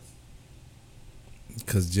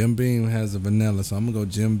 Cause Jim Beam has a vanilla, so I'm gonna go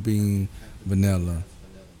Jim Beam vanilla.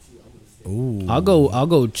 Ooh. I'll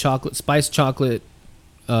go chocolate, spice chocolate,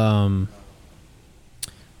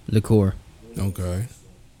 liqueur, Okay.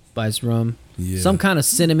 spice rum, Yeah. some kind of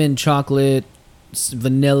cinnamon chocolate,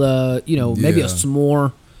 vanilla. Maybe a Yeah.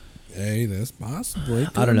 s'more. Hey, that's possible. It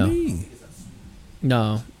I don't could know. be.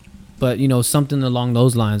 No, but something along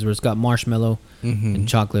those lines where it's got marshmallow and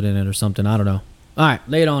chocolate in it or something. I don't know. All right,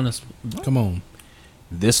 lay it on us. Come on.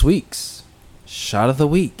 This week's shot of the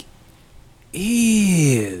week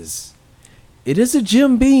is a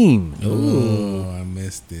Jim Beam. Oh, I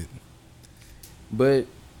missed it. But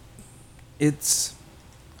it's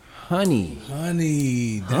honey.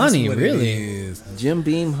 Honey. That's Honey, what really? It is. Jim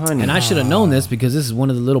Beam honey. And I should have known this because this is one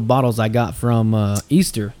of the little bottles I got from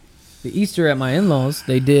Easter. The Easter at my in-laws,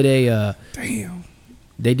 they did a Damn.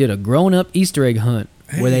 grown-up Easter egg hunt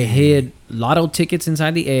where they hid lotto tickets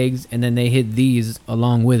inside the eggs, and then they hid these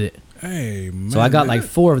along with it. Hey, man. So I got like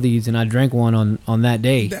 4 of these, and I drank one on that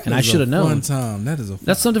day, and I should have known. Fun time. That is a fun.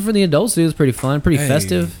 That's something for the adults. It was pretty fun, pretty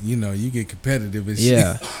festive. You get competitive and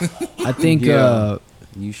Yeah, shit. I think. Yeah.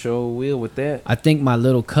 You sure will with that. I think my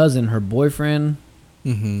little cousin, her boyfriend.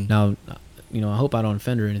 Mm-hmm. Now, I hope I don't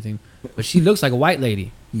offend her or anything, but she looks like a white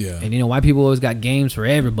lady, Yeah. and white people always got games for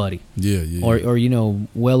everybody, Yeah. or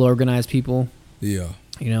well organized people. Yeah.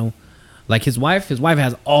 Like his wife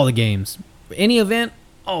has all the games. For any event,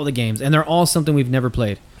 all the games, and they're all something we've never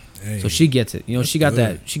played. Hey, So she gets it. She got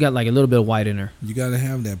good. that. She got like a little bit of white in her. You gotta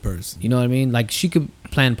have that person. You know what I mean? Like she could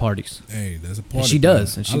plan parties. Hey, that's a part. she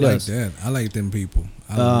does, and she does. I like that. I like them people.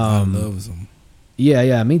 I love them.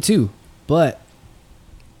 Yeah, me too. But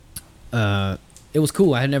it was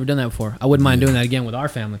cool. I had never done that before. I wouldn't mind doing that again with our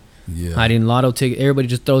family. Yeah. Hiding lotto ticket. Everybody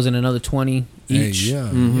just throws in another 20 each. Hey, yeah,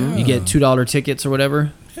 Mhm. yeah. You get $2 tickets or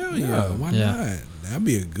whatever. Hell yeah. Why Yeah. not? That'd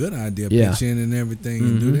be a good idea. Yeah. Pitch in and everything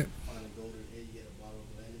and do that. Find a golden egg, you get a bottle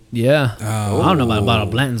of Blanton. Yeah. Oh. I don't know about a bottle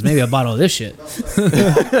of Blanton's. Maybe a bottle of this shit.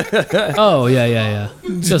 Oh yeah.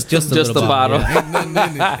 Just a Just little a bottle. Ain't nothing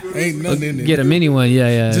in it. Ain't nothing in it. Get a mini one.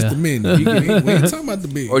 Yeah. Just a minute. We ain't talking about the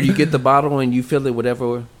big. Or you get the bottle and you fill it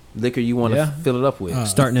whatever liquor you want to Yeah. fill it up with.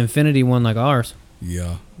 Start an infinity one like ours.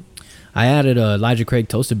 Yeah. I added a Elijah Craig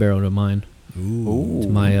toasted barrel to mine, Ooh. to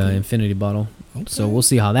my infinity bottle. Okay. So we'll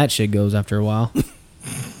see how that shit goes after a while.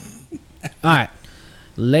 All right.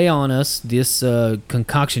 Lay on us this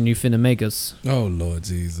concoction you finna make us. Oh Lord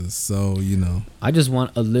Jesus. So I just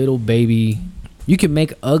want a little baby. You can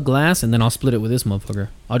make a glass and then I'll split it with this motherfucker.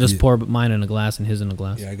 I'll just pour mine in a glass and his in a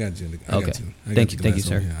glass. Yeah, I got you. Okay. Thank you,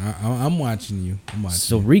 sir. I'm watching you.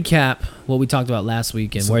 So recap what we talked about last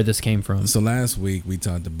week and where this came from. So last week we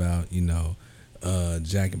talked about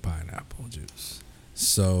Jack and pineapple juice.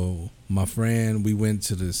 So my friend, we went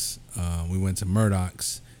to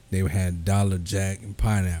Murdoch's. They had Dollar Jack and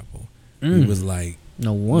pineapple. We was like,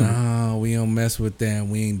 No wonder. No, we don't mess with that.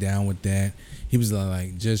 We ain't down with that. He was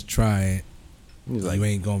like, just try it. He was like, You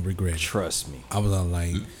ain't gonna regret it. trust me. I was all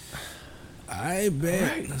like, I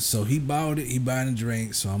bet. Right. So he bought it. He bought a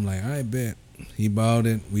drink. So I'm like, I bet. He bought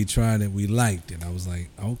it. We tried it. We liked it. I was like,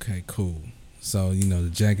 okay, cool. So, the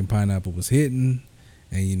Jack and Pineapple was hitting.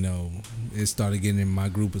 And, it started getting in my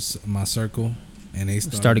group, my circle. And they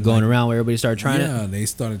started going around where everybody started trying it? Yeah, they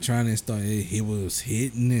started trying it. It was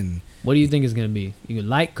hitting. And what do you think it's going to be? You can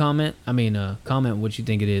comment what you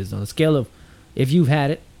think it is. On a scale of if you've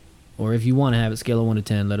had it or if you want to have it, scale of 1 to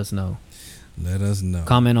 10, let us know. Let us know.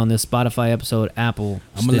 Comment on this Spotify episode, Apple,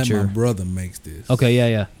 I'm going to Stitcher. let my brother makes this. Okay,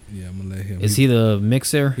 yeah. Yeah, I'm going to let him. Is he the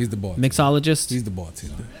mixer? He's the bartender. Mixologist? He's the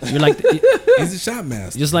bartender. You're like he's the shop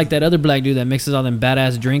master. Just like that other black dude that mixes all them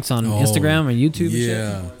badass drinks on Instagram or YouTube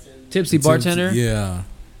and shit. Tipsy bartender? Yeah.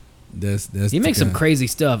 That's he makes some crazy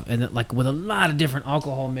stuff, and like with a lot of different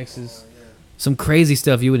alcohol mixes. Some crazy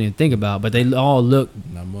stuff you wouldn't even think about, but they all look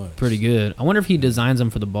not much. Pretty good. I wonder if he designs them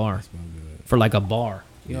for the bar. For like a bar.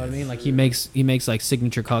 You know what I mean? Like he makes like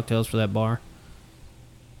signature cocktails for that bar.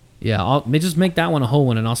 Yeah, I'll just make that one a whole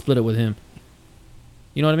one, and I'll split it with him.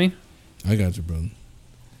 You know what I mean? I got you, brother.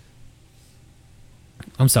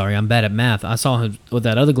 I'm sorry, I'm bad at math. I saw him with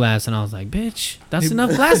that other glass, and I was like, bitch, that's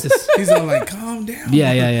enough glasses. He's all like, calm down.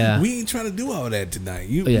 Yeah. We ain't trying to do all that tonight.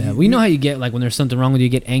 We know how you get, like, when there's something wrong with you,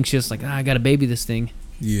 get anxious, like, I got to baby this thing.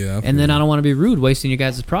 Yeah. And then I don't want to be rude wasting your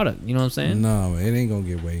guys' product. You know what I'm saying? No, it ain't going to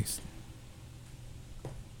get wasted.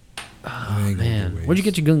 Oh, man. Where'd you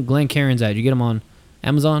get your Glencairns at? Did you get them on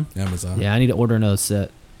Amazon? Amazon. Yeah, I need to order another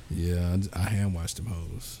set. Yeah, I hand washed them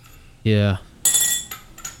hoes. Yeah.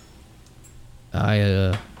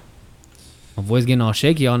 My voice getting all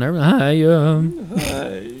shaky on there. Hi.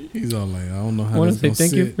 He's all like, I don't know how. I want to say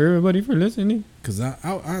thank you for everybody for listening. Cause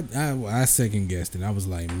I second guessed it. I was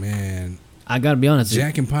like, man, I gotta be honest.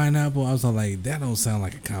 Jack and Pineapple. I was all like, that don't sound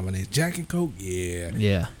like a combination. Jack and Coke,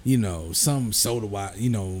 yeah. Some soda,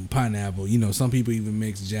 pineapple. Some people even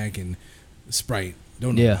mix Jack and Sprite.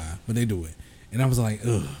 Don't know why, but they do it. And I was like,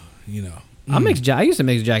 ugh, I used to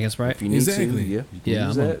mix Jack and Sprite. If you need to, yeah.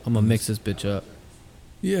 I'm gonna mix this bitch up.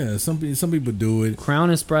 Yeah, some people do it. Crown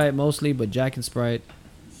and Sprite mostly, but Jack and Sprite.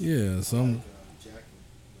 Yeah, some.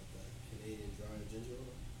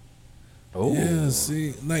 Oh, yeah.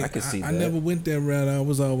 See, like I can see I that. never went that route. I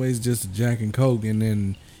was always just a Jack and Coke, and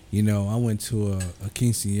then I went to a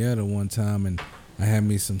quinceañera one time, and I had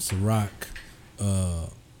me some Ciroc.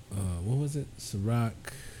 What was it? Ciroc.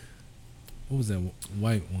 What was that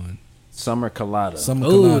white one? Summer Colada.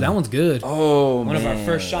 Oh, that one's good. Oh, one of our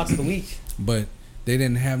first shots of the week. But they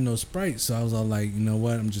didn't have no Sprite, so I was all like, you know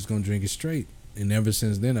what? I'm just gonna drink it straight. And ever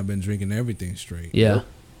since then, I've been drinking everything straight. Yeah.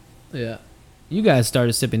 Yeah. You guys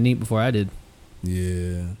started sipping neat before I did. Yeah.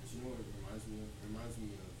 You know what it reminds me of? It reminds me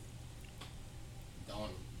of Don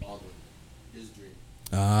Baldwin, his drink.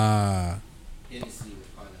 Ah. Hennessy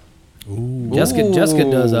with pineapple. Ooh. Jessica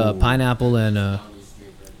does pineapple and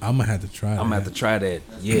I'm gonna have to try that. I'm gonna have to try that.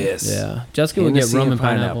 Yes. Yeah. Jessica would get Hennessy rum and and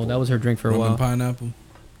pineapple. That was her drink for a rum while. and pineapple.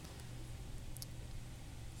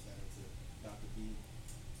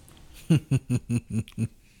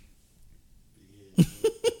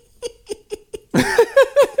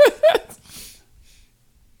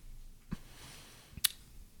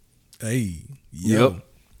 Hey, yo. Yep.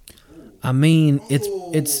 I mean,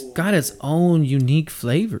 it's got its own unique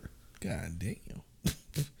flavor. God damn.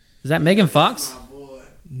 Is that Megan Fox?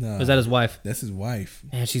 No. Or is that his wife? That's his wife.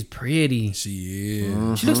 Man, she's pretty. She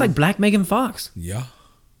is. She looks like Black Megan Fox. Yeah.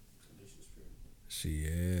 She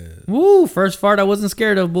is. Woo! First fart I wasn't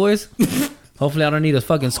scared of, boys. Hopefully I don't need to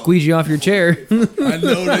fucking squeeze you off your chair. I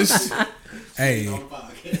noticed. Hey,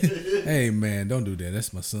 man, don't do that.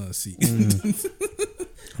 That's my son's seat.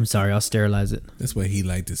 I'm sorry, I'll sterilize it. That's where he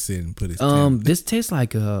like to sit and put his tablet. This tastes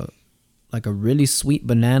like a really sweet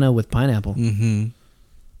banana with pineapple. Mm-hmm.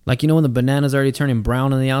 Like, when the banana's already turning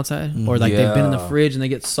brown on the outside? Or like they've been in the fridge and they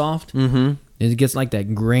get soft? Mm-hmm. It gets like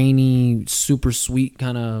that grainy, super sweet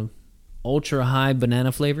kind of ultra high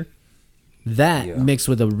banana flavor. That mixed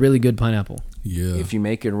with a really good pineapple. Yeah. If you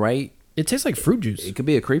make it right, it tastes like fruit juice. it could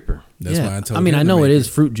be a creeper. That's why I told him. I mean, I know to it make is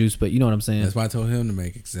fruit juice, but you know what I'm saying. That's why I told him to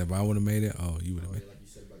make it. Because if I would have made it, you would have made it. Like you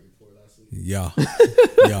said about your pour last week.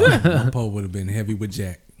 Yeah. My pour would have been heavy with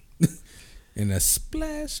Jack. And a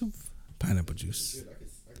splash of pineapple juice.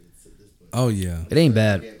 Oh, yeah. It ain't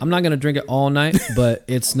bad. I'm not gonna drink it all night, but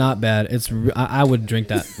it's not bad. I would drink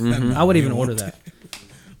that. I would even order that.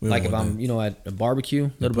 Like if I'm, at a barbecue,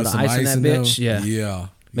 a little bit of ice in that bitch. Yeah. Yeah.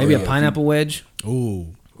 Maybe a pineapple wedge. Ooh.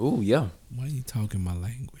 Oh yeah. Why are you talking my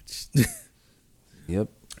language? Yep.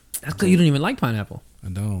 That's because you don't even like pineapple. I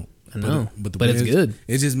don't. I know, but but it's good.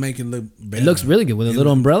 It's just making it look better. It looks really good with a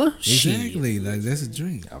little umbrella. Exactly, like that's a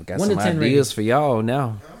drink. I've got 1 to some 10 ideas for y'all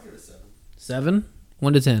now. 7,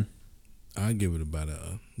 1 to 10, I give it about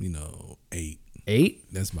a 8.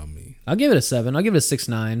 8. That's about me. I'll give it a 7. I'll give it a 6,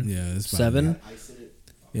 9. Yeah, that's about 7. me.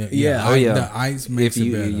 Yeah, Yeah. Oh yeah. The ice makes If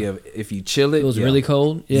you it better. if you chill it, It was really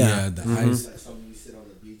cold. Yeah. the ice. Like something you sit on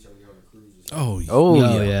the beach or you're on a cruise or something. Oh, yeah.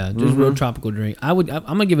 Oh yeah, just real tropical drink. I'm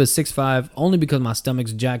gonna give it a 6.5 only because my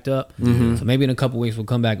stomach's jacked up. So maybe in a couple weeks we'll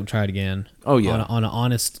come back and try it again. Oh, yeah. on an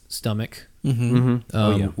honest stomach. Oh,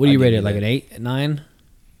 yeah. What do you I rate give it? you Like that. an 8, 9,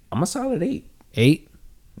 I'm a solid 8. 8?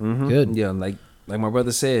 Good. Yeah, like my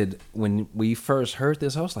brother said when we first heard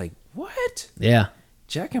this, I was like, "What? Yeah.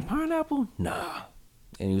 Jack and pineapple? Nah."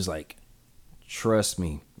 And he was like, "Trust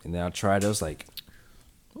me." And then I tried it. I was like,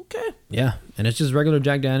 "Okay." Yeah, and it's just regular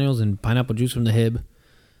Jack Daniels and pineapple juice from the Hib.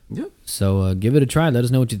 Yep. So give it a try. Let us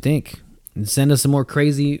know what you think, and send us some more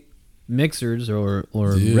crazy mixers or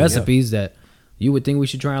recipes that you would think we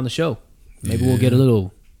should try on the show. Maybe we'll get a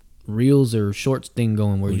little reels or shorts thing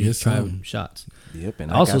going where you just try some. shots. Yep.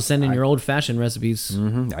 And Also, send in your old fashioned recipes.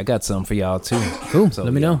 I got some for y'all too. Cool. So,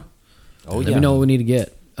 Let me yeah. know. Oh Let yeah. me know what we need to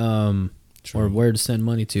get, or where to send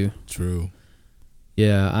money to. True.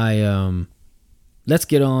 Yeah, let's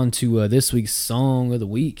get on to this week's song of the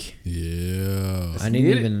week. Yeah. I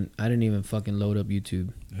didn't even fucking load up YouTube.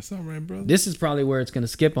 That's all right, brother. This is probably where it's gonna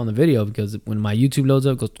skip on the video because when my YouTube loads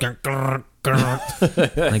up, it goes grr, grr,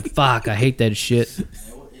 grr. Like fuck, I hate that shit. It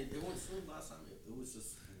went smooth last time. It was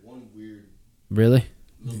just one weird Really?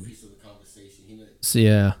 little piece of the conversation. So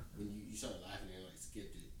yeah. When you started laughing and like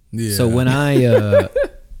skipped it. Yeah. So when I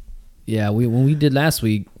when we did last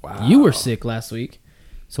week, you were sick last week,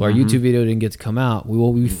 so our YouTube video didn't get to come out.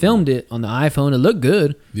 We filmed it on the iPhone. It looked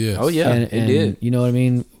good. Yes. Oh yeah, and it did. You know what I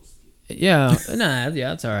mean? Yeah,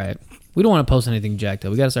 it's all right. We don't want to post anything jacked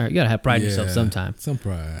up. You gotta have pride in yourself sometime. Some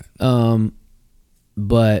pride.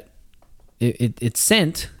 But it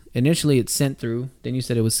sent initially. It sent through. Then you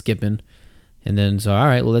said it was skipping, and then so all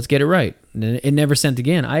right. Well, let's get it right. And then it never sent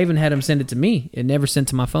again. I even had him send it to me. It never sent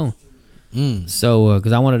to my phone. So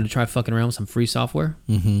because I wanted to try fucking around with some free software,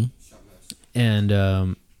 and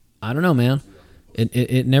I don't know, man.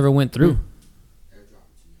 It never went through.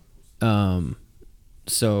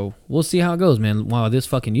 So we'll see how it goes, man. While this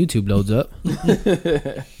fucking YouTube loads up.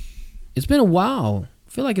 It's been a while. I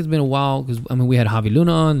feel like it's been a while because we had Javi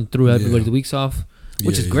Luna on and threw everybody the weeks off,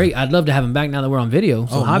 which is great. I'd love to have him back now that we're on video.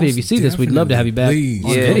 So Javi, if you see this, we'd love to have you back Please.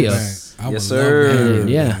 on Yeah. video. Yes, sir.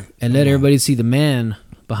 And let everybody see the man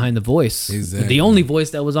behind the voice. Exactly. The only voice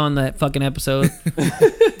that was on that fucking episode.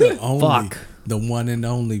 Fuck. The one and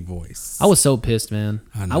only voice. I was so pissed, man.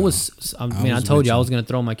 I know. I was told with you I you. was gonna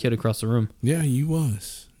throw my kid across the room. Yeah, you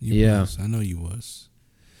was. Yeah. Was. I know you was.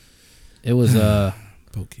 It was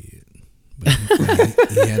Poor kid. But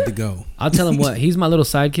he had to go. I'll tell him what, he's my little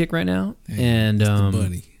sidekick right now. And It's the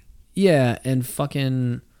buddy. yeah, and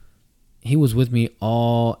fucking he was with me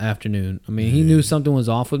all afternoon. I mean, he knew something was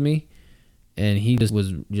off with me. And he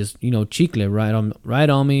was chicle right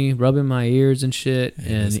on me, rubbing my ears and shit,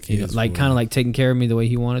 and like kind of like taking care of me the way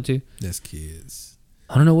he wanted to. That's kids.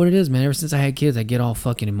 I don't know what it is, man. Ever since I had kids, I get all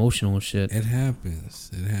fucking emotional and shit. It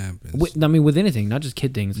happens. With anything, not just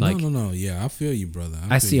kid things. Like No. Yeah, I feel you, brother.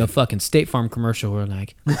 I see a fucking State Farm commercial where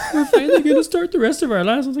like we're finally gonna start the rest of our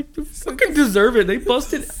lives. I was like, they fucking deserve it. They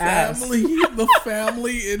busted ass. The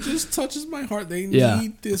family. It just touches my heart. They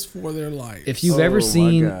need this for their life. If you've ever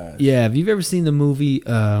seen, gosh. if you've ever seen the movie,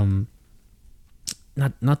 not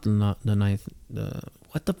the ninth,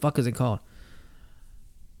 what the fuck is it called?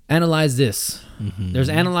 Analyze This. There's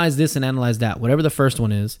Analyze This and Analyze That. Whatever the first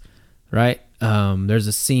one is, right? There's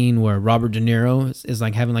a scene where Robert De Niro is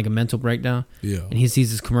like having like a mental breakdown. Yeah. And he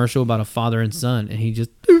sees this commercial about a father and son, and he just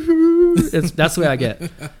that's the way I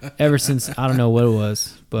get ever since. I don't know what it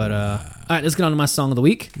was, but all right, let's get on to my song of the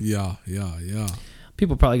week. Yeah.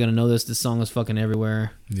 People are probably gonna know this. This song is fucking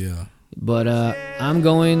everywhere. Yeah. But I'm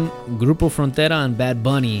going Grupo Frontera and Bad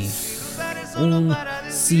Bunny. Un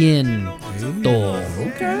ciento.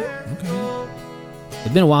 Okay.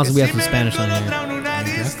 It's been a while since we had some Spanish on here.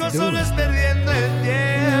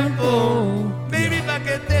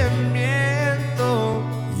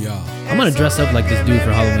 Yeah. I'm gonna dress up like this dude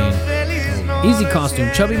for Halloween. Easy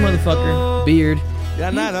costume, chubby motherfucker, beard.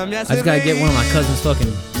 I just gotta get one of my cousin's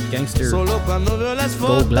fucking gangster gold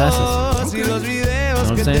glasses. You know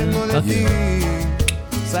what I'm saying? Fuck yeah.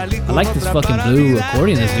 I like this fucking blue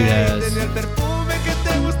accordion this dude has.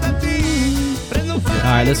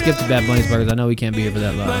 Alright, let's skip to Bad Bunny's burgers. I know we can't be here for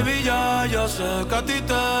that long.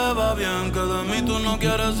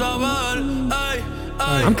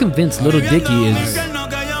 I'm convinced Little Dicky is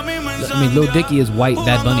I mean, Lil Dicky is white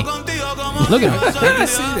Bad Bunny. Look at him.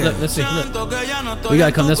 Look, let's see. Look. We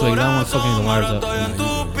gotta come this way. 'Cause I don't want fucking the wires up.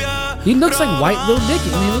 He looks like white Lil Dicky.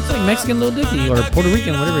 I mean, he looks like Mexican Lil Dicky or Puerto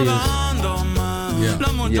Rican, whatever he is. Yeah.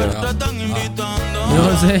 You know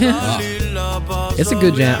what I'm saying? It's a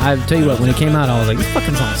good jam. I tell you what, when it came out, I was like, this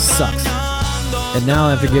fucking song sucks. And now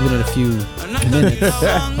after giving it a few minutes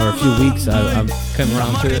or a few weeks, I'm coming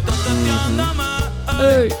around to it.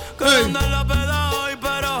 Hey,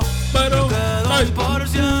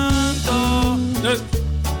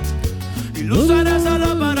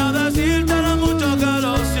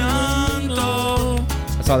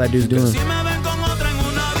 that's all that dude's doing.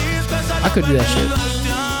 I could do that shit.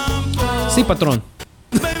 Sí, patron.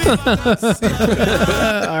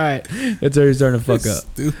 All right, it's already starting to fuck up.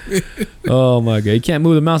 Stupid. Oh my god, you can't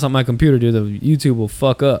move the mouse on my computer, dude. The YouTube will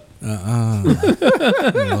fuck up. Lord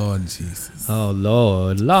Jesus. Oh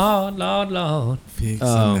Lord. Fix it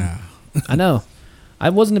now. I know. I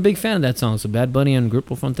wasn't a big fan of that song, so Bad Bunny and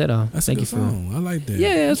Grupo Frontera. That's Thank a you good for. song. I like that.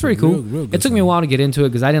 Yeah, it's pretty cool. Real good It took me a song. while to get into it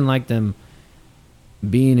because I didn't like them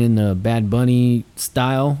being in the Bad Bunny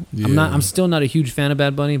style. Yeah. I'm still not a huge fan of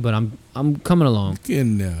Bad Bunny, but I'm coming along.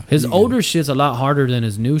 Getting there. His You older shit's a lot harder than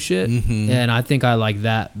his new shit, and I think I like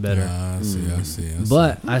that better. Yeah, I see.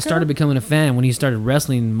 But I started becoming a fan when he started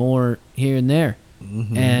wrestling more here and there.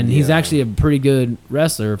 And he's actually a pretty good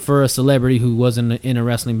wrestler for a celebrity who wasn't in a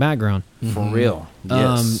wrestling background. For real.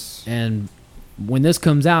 Yes. And when this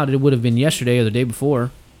comes out, it would have been yesterday or the day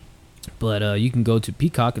before. But you can go to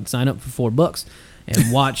Peacock and sign up for $4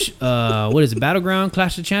 and watch, what is it, Battleground,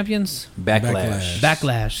 Clash of Champions?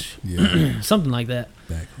 Backlash. Yeah. Something like that.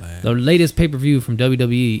 Backlash. The latest pay-per-view from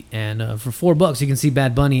WWE. And for $4, you can see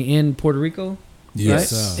Bad Bunny in Puerto Rico.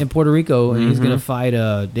 Yes, right? sir. In Puerto Rico, and he's going to fight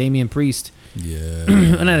Damian Priest. Yeah.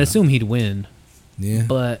 And I'd assume he'd win. Yeah.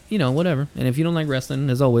 But, whatever. And if you don't like wrestling,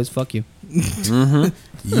 as always, fuck you.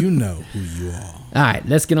 You know who you are. All right,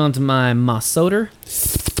 let's get on to my Masoder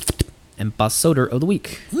and Pasoder of the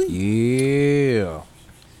week. Yeah.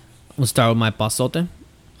 We'll start with my Pasote.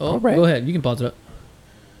 All right. Go ahead. You can pause it up.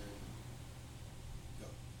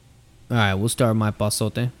 All right, we'll start with my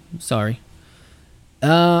Pasote. Sorry.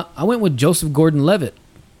 I went with Joseph Gordon-Levitt.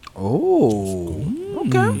 Oh.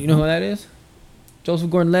 Okay. You know who that is?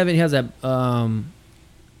 Joseph Gordon-Levitt. He has that.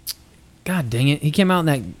 God dang it! He came out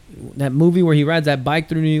in that movie where he rides that bike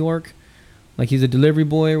through New York, like he's a delivery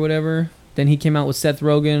boy or whatever. Then he came out with Seth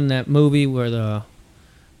Rogen in that movie where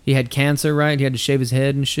he had cancer, right? He had to shave his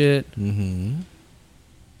head and shit. Mm-hmm.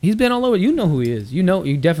 He's been all over. You know who he is. You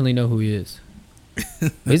definitely know who he is.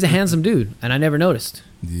 He's a handsome dude, and I never noticed.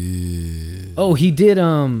 Yeah. Oh, he did.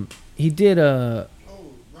 Robin.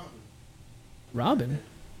 Robin.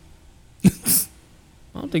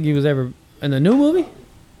 I don't think he was ever in the new movie.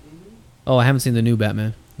 Oh, I haven't seen the new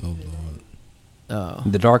Batman. Oh Lord. Oh,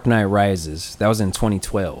 The Dark Knight Rises. That was in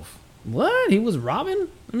 2012. what? He was Robin?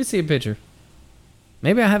 Let me see a picture.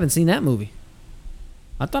 Maybe I haven't seen that movie.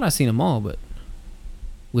 I thought I seen them all, but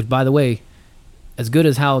which, by the way, as good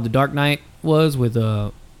as how The Dark Knight was with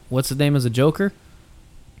what's his name as a Joker,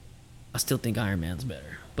 I still think Iron Man's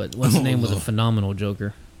better. But what's his name was a phenomenal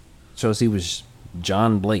Joker. Shows he was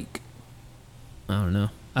John Blake. I don't know.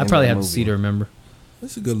 I In probably that have to see movie. to remember.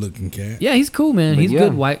 That's a good looking cat. Yeah, he's cool, man. But He's yeah.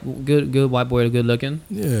 good white boy, good looking.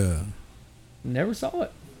 Yeah. Never saw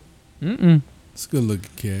it. Mm-mm. It's a good looking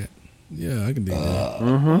cat. Yeah, I can dig that.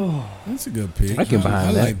 Mm-hmm. That's a good pick. I get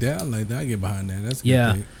behind that. like that. I like that. I get behind that. That's a good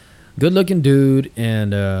Yeah. pick. Good looking dude,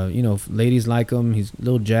 and ladies like him. He's a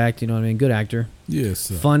little jacked, you know what I mean? Good actor. Yes,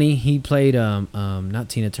 sir. Funny. He played not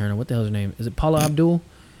Tina Turner. What the hell's her name? Is it Paula Abdul?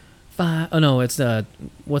 Oh no, it's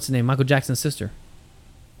what's her name? Michael Jackson's sister.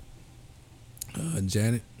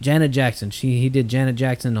 Janet. Janet Jackson. He did Janet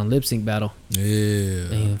Jackson on Lip Sync Battle. Yeah.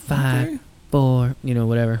 And 5, Okay. 4,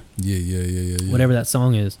 whatever. Yeah. Whatever that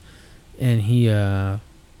song is. And he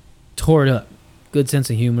tore it up. Good sense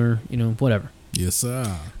of humor, whatever. Yes, sir.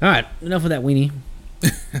 All right, enough of that weenie.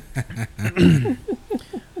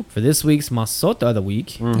 For this week's Masota of the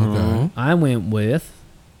Week, Okay. I went with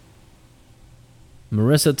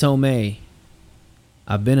Marissa Tomei.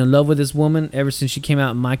 I've been in love with this woman ever since she came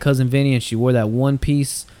out in My Cousin Vinny, and she wore that one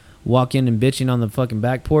piece, walking and bitching on the fucking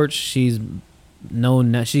back porch. She's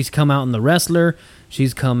known that she's come out in The Wrestler.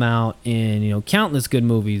 She's come out in countless good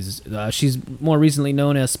movies. She's more recently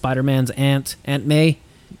known as Spider-Man's Aunt May,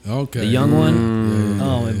 Okay. the young one. Yeah,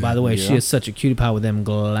 Oh, and by the way, she Yeah. is such a cutie pie with them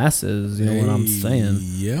glasses. You know what I'm saying?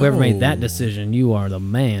 Yo. Whoever made that decision, you are the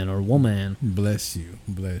man or woman. Bless you.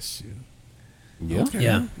 Yeah. Okay.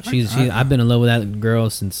 Yeah, I've been in love with that girl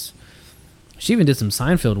since she even did some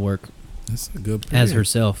Seinfeld work That's a good pick. as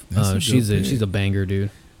herself. That's a good She's pick. a banger, dude.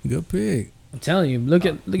 Good pick. I'm telling you, look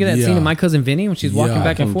at that scene of My Cousin Vinny when she's walking Yeah.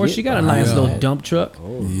 back and forth. She got a nice little dump truck.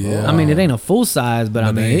 Yeah. I mean, it ain't a full size, but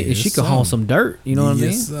I mean, hey, she it's could haul some. some dirt. You know what I mean?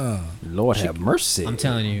 Yes, sir. Lord have mercy. I'm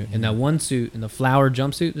telling you, in that one suit, in the flower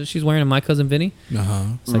jumpsuit that she's wearing in My Cousin Vinny,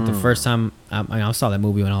 it's like the first time I saw that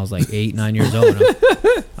movie when I was like 8, 9 years old.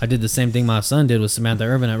 I did the same thing my son did with Samantha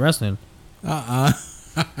Irvin at wrestling. I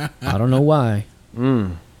don't know why,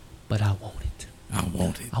 but I want it. I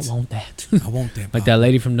want it. I want that. I want that. Like that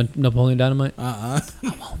lady from Napoleon Dynamite. Uh-uh.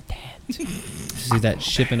 I want that. See that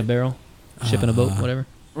ship in a barrel, ship in a boat, whatever.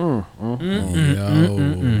 Yo.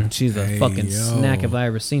 She's a Hey, fucking yo. snack if I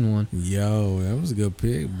ever seen one. Yo, that was a good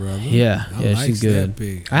pick, brother. Yeah, I yeah, likes she's that good.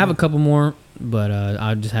 pick. I have a couple more, but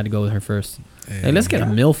I just had to go with her first. Hey, let's get a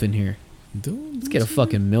MILF in here. Let's get a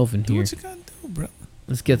fucking MILF in Do here. what you gotta do, bro.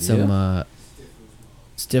 Let's get some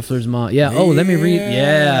Stifler's mom. Yeah. Oh, let me read.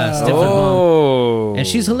 Yeah, Stifler's mom. Oh. And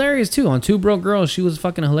she's hilarious too. On Two Broke Girls, she was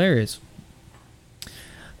fucking hilarious.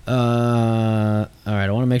 All right,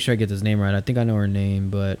 I want to make sure I get this name right. I think I know her name,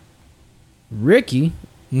 but Ricky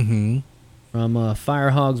from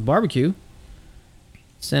Fire Hogs Barbecue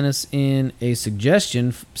sent us in a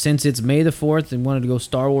suggestion. Since it's May the 4th and wanted to go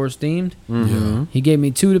Star Wars themed, Yeah. he gave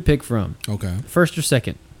me 2 to pick from. Okay. First or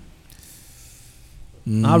second?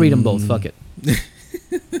 I'll read them both. Fuck it.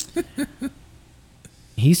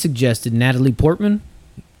 He suggested Natalie Portman.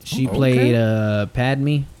 She played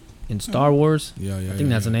Padme in Star Wars. Yeah. I think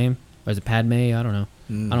that's the name. Or is it Padme? I don't know.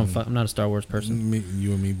 I'm not a Star Wars person.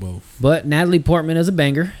 You and me both. But Natalie Portman is a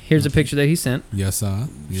banger. Here's a picture that he sent. Yes, sir.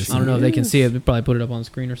 Yes, I don't know if they can see it. They probably put it up on the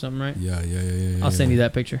screen or something, right? Yeah. I'll send you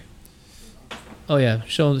that picture. Oh yeah,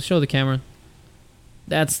 show the camera.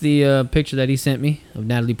 That's the picture that he sent me of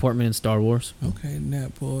Natalie Portman in Star Wars. Okay,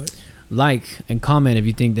 Nat boy. Like and comment if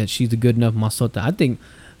you think that she's a good enough masota. I think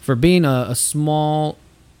for being a small,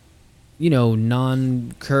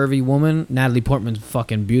 non-curvy woman, Natalie Portman's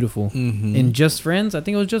fucking beautiful. In Just Friends, I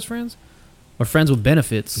think it was Just Friends, or Friends with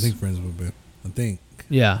Benefits. I think Friends would be. I think.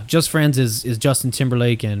 Yeah, Just Friends is Justin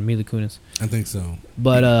Timberlake and Mila Kunis. I think so.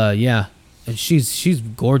 But yeah, and she's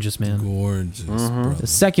gorgeous, man. Gorgeous, brother. The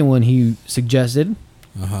second one he suggested,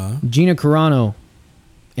 Gina Carano,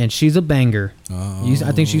 and she's a banger.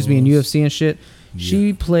 I think she used to be in UFC and shit.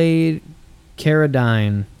 She played Cara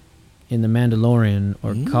Dine in The Mandalorian,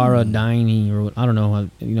 or Cara Dine, or I don't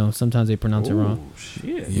know. Sometimes they pronounce it wrong.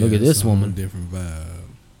 Shit. Look at this woman. Different vibe.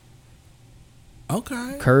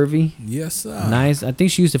 Okay. Curvy. Yes, sir. Nice. I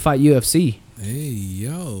think she used to fight UFC. Hey,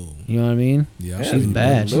 yo. You know what I mean? Yeah. She's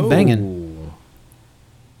bad. She's banging.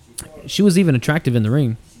 She was even attractive in the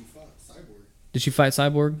ring. She fought Cyborg. Did she fight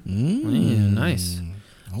Cyborg? Man, nice.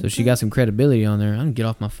 So she got some credibility on there. I can get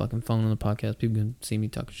off my fucking phone on the podcast. People can see me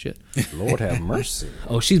talking shit. Lord have mercy.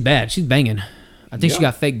 Oh, she's bad. She's banging. I think she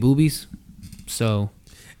got fake boobies. So,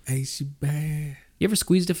 Hey, she bad. you ever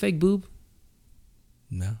squeezed a fake boob?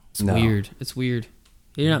 No. It's weird. It's weird.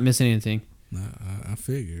 You're not missing anything. No, I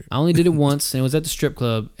figured. I only did it once, and it was at the strip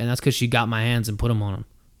club, and that's because she got my hands and put them on them.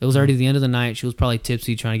 It was already the end of the night. She was probably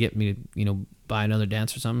tipsy, trying to get me to, buy another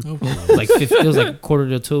dance or something. Like 50, it was like quarter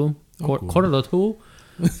to two. Quarter to two.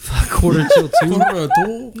 Quarter till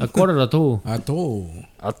 2. A quarter to 2.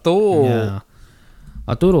 Ato. Yeah.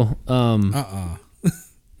 Arturo.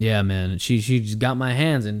 Yeah, man. She just got my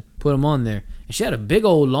hands and put them on there, and she had a big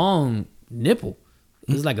old long nipple.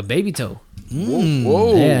 It was like a baby toe.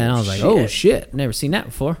 Whoa. Yeah, and I was like, oh shit, never seen that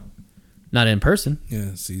before. Not in person.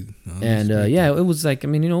 Yeah, see. And yeah, it was like, it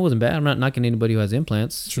wasn't bad. I'm not knocking anybody who has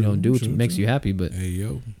implants. True, do what makes you happy, but Hey,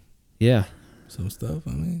 yo. yeah. Some stuff,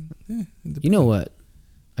 yeah. You know what?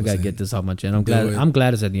 I gotta get this off my chest. I'm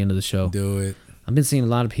glad it's at the end of the show. Do it. I've been seeing a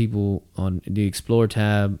lot of people on the Explore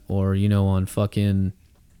tab or on fucking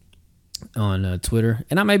on Twitter,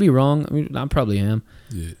 and I may be wrong. I probably am.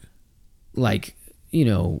 Yeah. Like,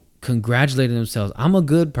 congratulating themselves. I'm a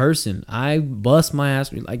good person. I bust my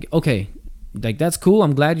ass. Like, okay, like that's cool.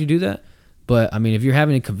 I'm glad you do that. But if you're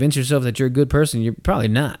having to convince yourself that you're a good person, you're probably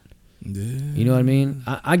not. Yeah. You know what I mean?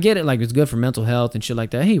 I get it. Like, it's good for mental health and shit like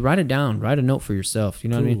that. Hey, write it down. Write a note for yourself. You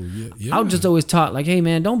know what I mean? Yeah. I was just always taught, like, hey,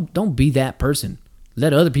 man, don't be that person.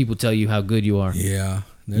 Let other people tell you how good you are. Yeah.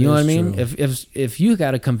 You know what I mean? If you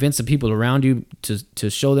got to convince the people around you to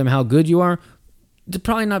show them how good you are, they're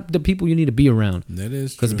probably not the people you need to be around. That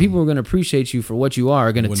is true. Because the people who are going to appreciate you for what you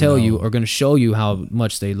are going to tell you, or going to show you how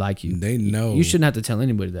much they like you. They know. You shouldn't have to tell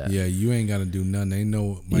anybody that. Yeah, you ain't got to do nothing. They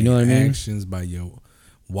know by You know your what I mean? actions, by your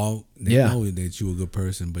walk. They know that you a good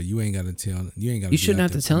person, but you ain't got to tell. You ain't got. You shouldn't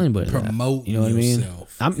have to tell anybody that. Promote. You know what I mean?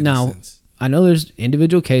 yourself, Now, I know there's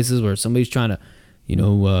individual cases where somebody's trying to,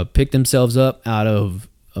 pick themselves up out of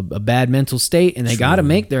a bad mental state, and they got to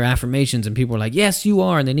make their affirmations, and people are like, yes, you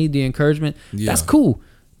are, and they need the encouragement. That's cool.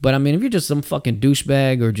 But I mean, if you're just some fucking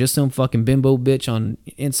douchebag or just some fucking bimbo bitch on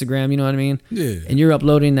Instagram, you know what I mean? Yeah. And you're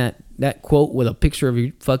uploading that quote with a picture of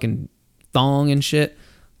your fucking thong and shit,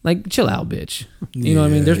 like, chill out, bitch. You know what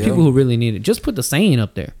I mean? There's people who really need it. Just put the saying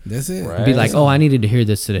up there. That's it. Right. Be like, oh, I needed to hear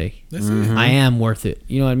this today. That's it. I am worth it.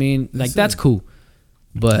 You know what I mean? Like, that's cool.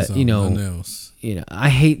 But, That's you know, something else. I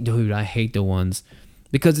hate the ones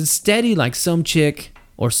because it's steady, like some chick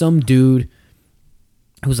or some dude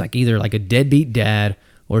who's like either like a deadbeat dad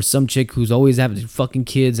or some chick who's always having fucking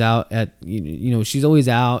kids out at, you know, she's always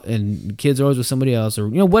out and kids are always with somebody else or,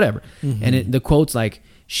 you know, whatever. And the quote's like,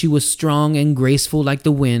 she was strong and graceful like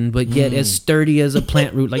the wind, but yet as sturdy as a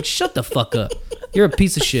plant root. Like, shut the fuck up. You're a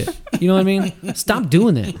piece of shit. You know what I mean? Stop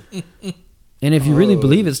doing that. And if you really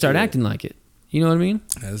believe it, start acting like it. You know what I mean?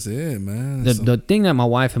 That's it, man. The thing that my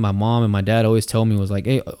wife and my mom and my dad always tell me was like,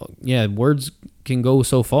 hey, yeah, words can go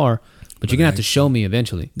so far, but you're going to have to show me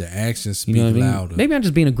eventually. The actions speak You know what I mean? louder. Maybe I'm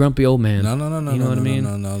just being a grumpy old man. No. You know what I mean?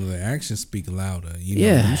 No. The actions speak louder. You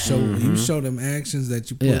know, you show them actions that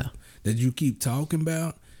you put, that you keep talking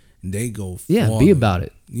about, and they go farther. Be about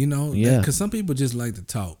it. You know? Yeah. Because some people just like to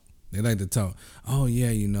talk. They like to talk. Oh,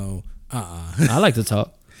 yeah, you know, I like to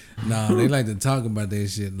talk. No, they like to talk about their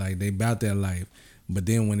shit, like they about their life. But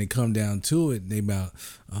then when it come down to it, they about,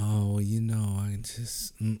 oh, you know, I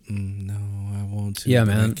just, no, I want to. Yeah,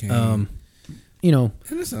 but I man. can't. You know,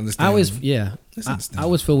 And it's I understandable. always, It's I understandable.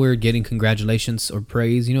 always feel weird getting congratulations or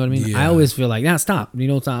praise. You know what I mean? Yeah. I always feel like, nah, stop. You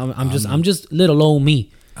know, I'm just little old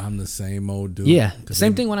me. I'm the same old dude. Yeah. 'Cause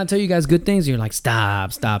Same they- thing when I tell you guys good things, you're like,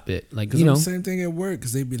 stop it. Like, 'cause you I'm know, the same thing at work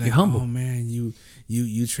because they be like, You're humble. oh man, you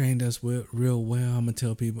trained us real well. I'm gonna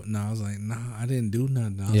tell people. No, I was like, nah, I didn't do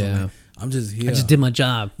nothing. I was Yeah. like, I'm just here. I just did my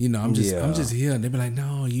job. You know, I'm just here. And they be like,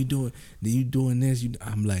 no, you doing this.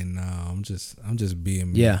 I'm like, no, I'm just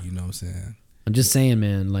being me. Yeah. You know what I'm saying? I'm just saying,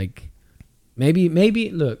 man, like, maybe,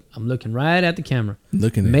 look, I'm looking right at the camera.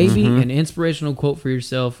 Looking at Maybe an inspirational quote for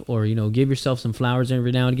yourself or, you know, give yourself some flowers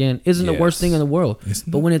every now and again isn't the worst Yes. thing in the world. It's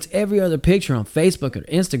But not. when it's every other picture on Facebook or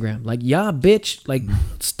Instagram, like, yeah, bitch, like,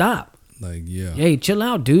 stop. like, yeah. Hey, chill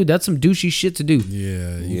out, dude. That's some douchey shit to do.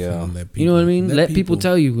 Yeah. Yeah. You know what I mean? Let people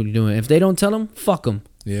tell you what you're doing. If they don't tell them, fuck them.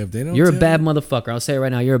 Yeah, if they don't You're a tell bad you- motherfucker. I'll say it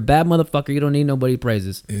right now. You're a bad motherfucker. You don't need nobody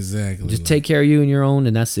praises. Exactly. Just take care of you and your own,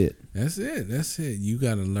 and that's it. That's it. You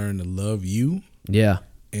got to learn to love you Yeah.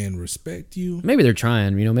 and respect you. Maybe they're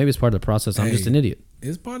trying. You know, maybe it's part of the process. I'm Hey. just an idiot.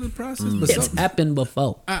 It's part of the process, but It's something. happened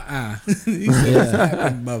before. He said it's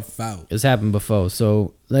happened before. It's happened before.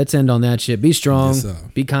 So let's end on that shit. Be strong. Yes, sir.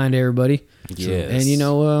 Be kind to everybody. Yes. And, you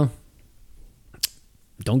know,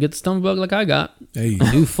 don't get the stomach bug like I got. Hey,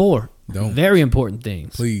 Do 4 Don't. very important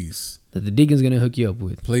things please, that the deacon's going to hook you up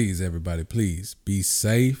with. please, everybody, please be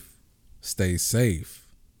safe. Stay safe.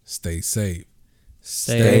 Stay safe.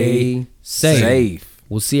 Stay safe. safe.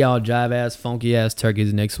 We'll see y'all jive ass, funky ass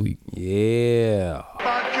turkeys next week. Yeah.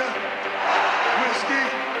 Podcast.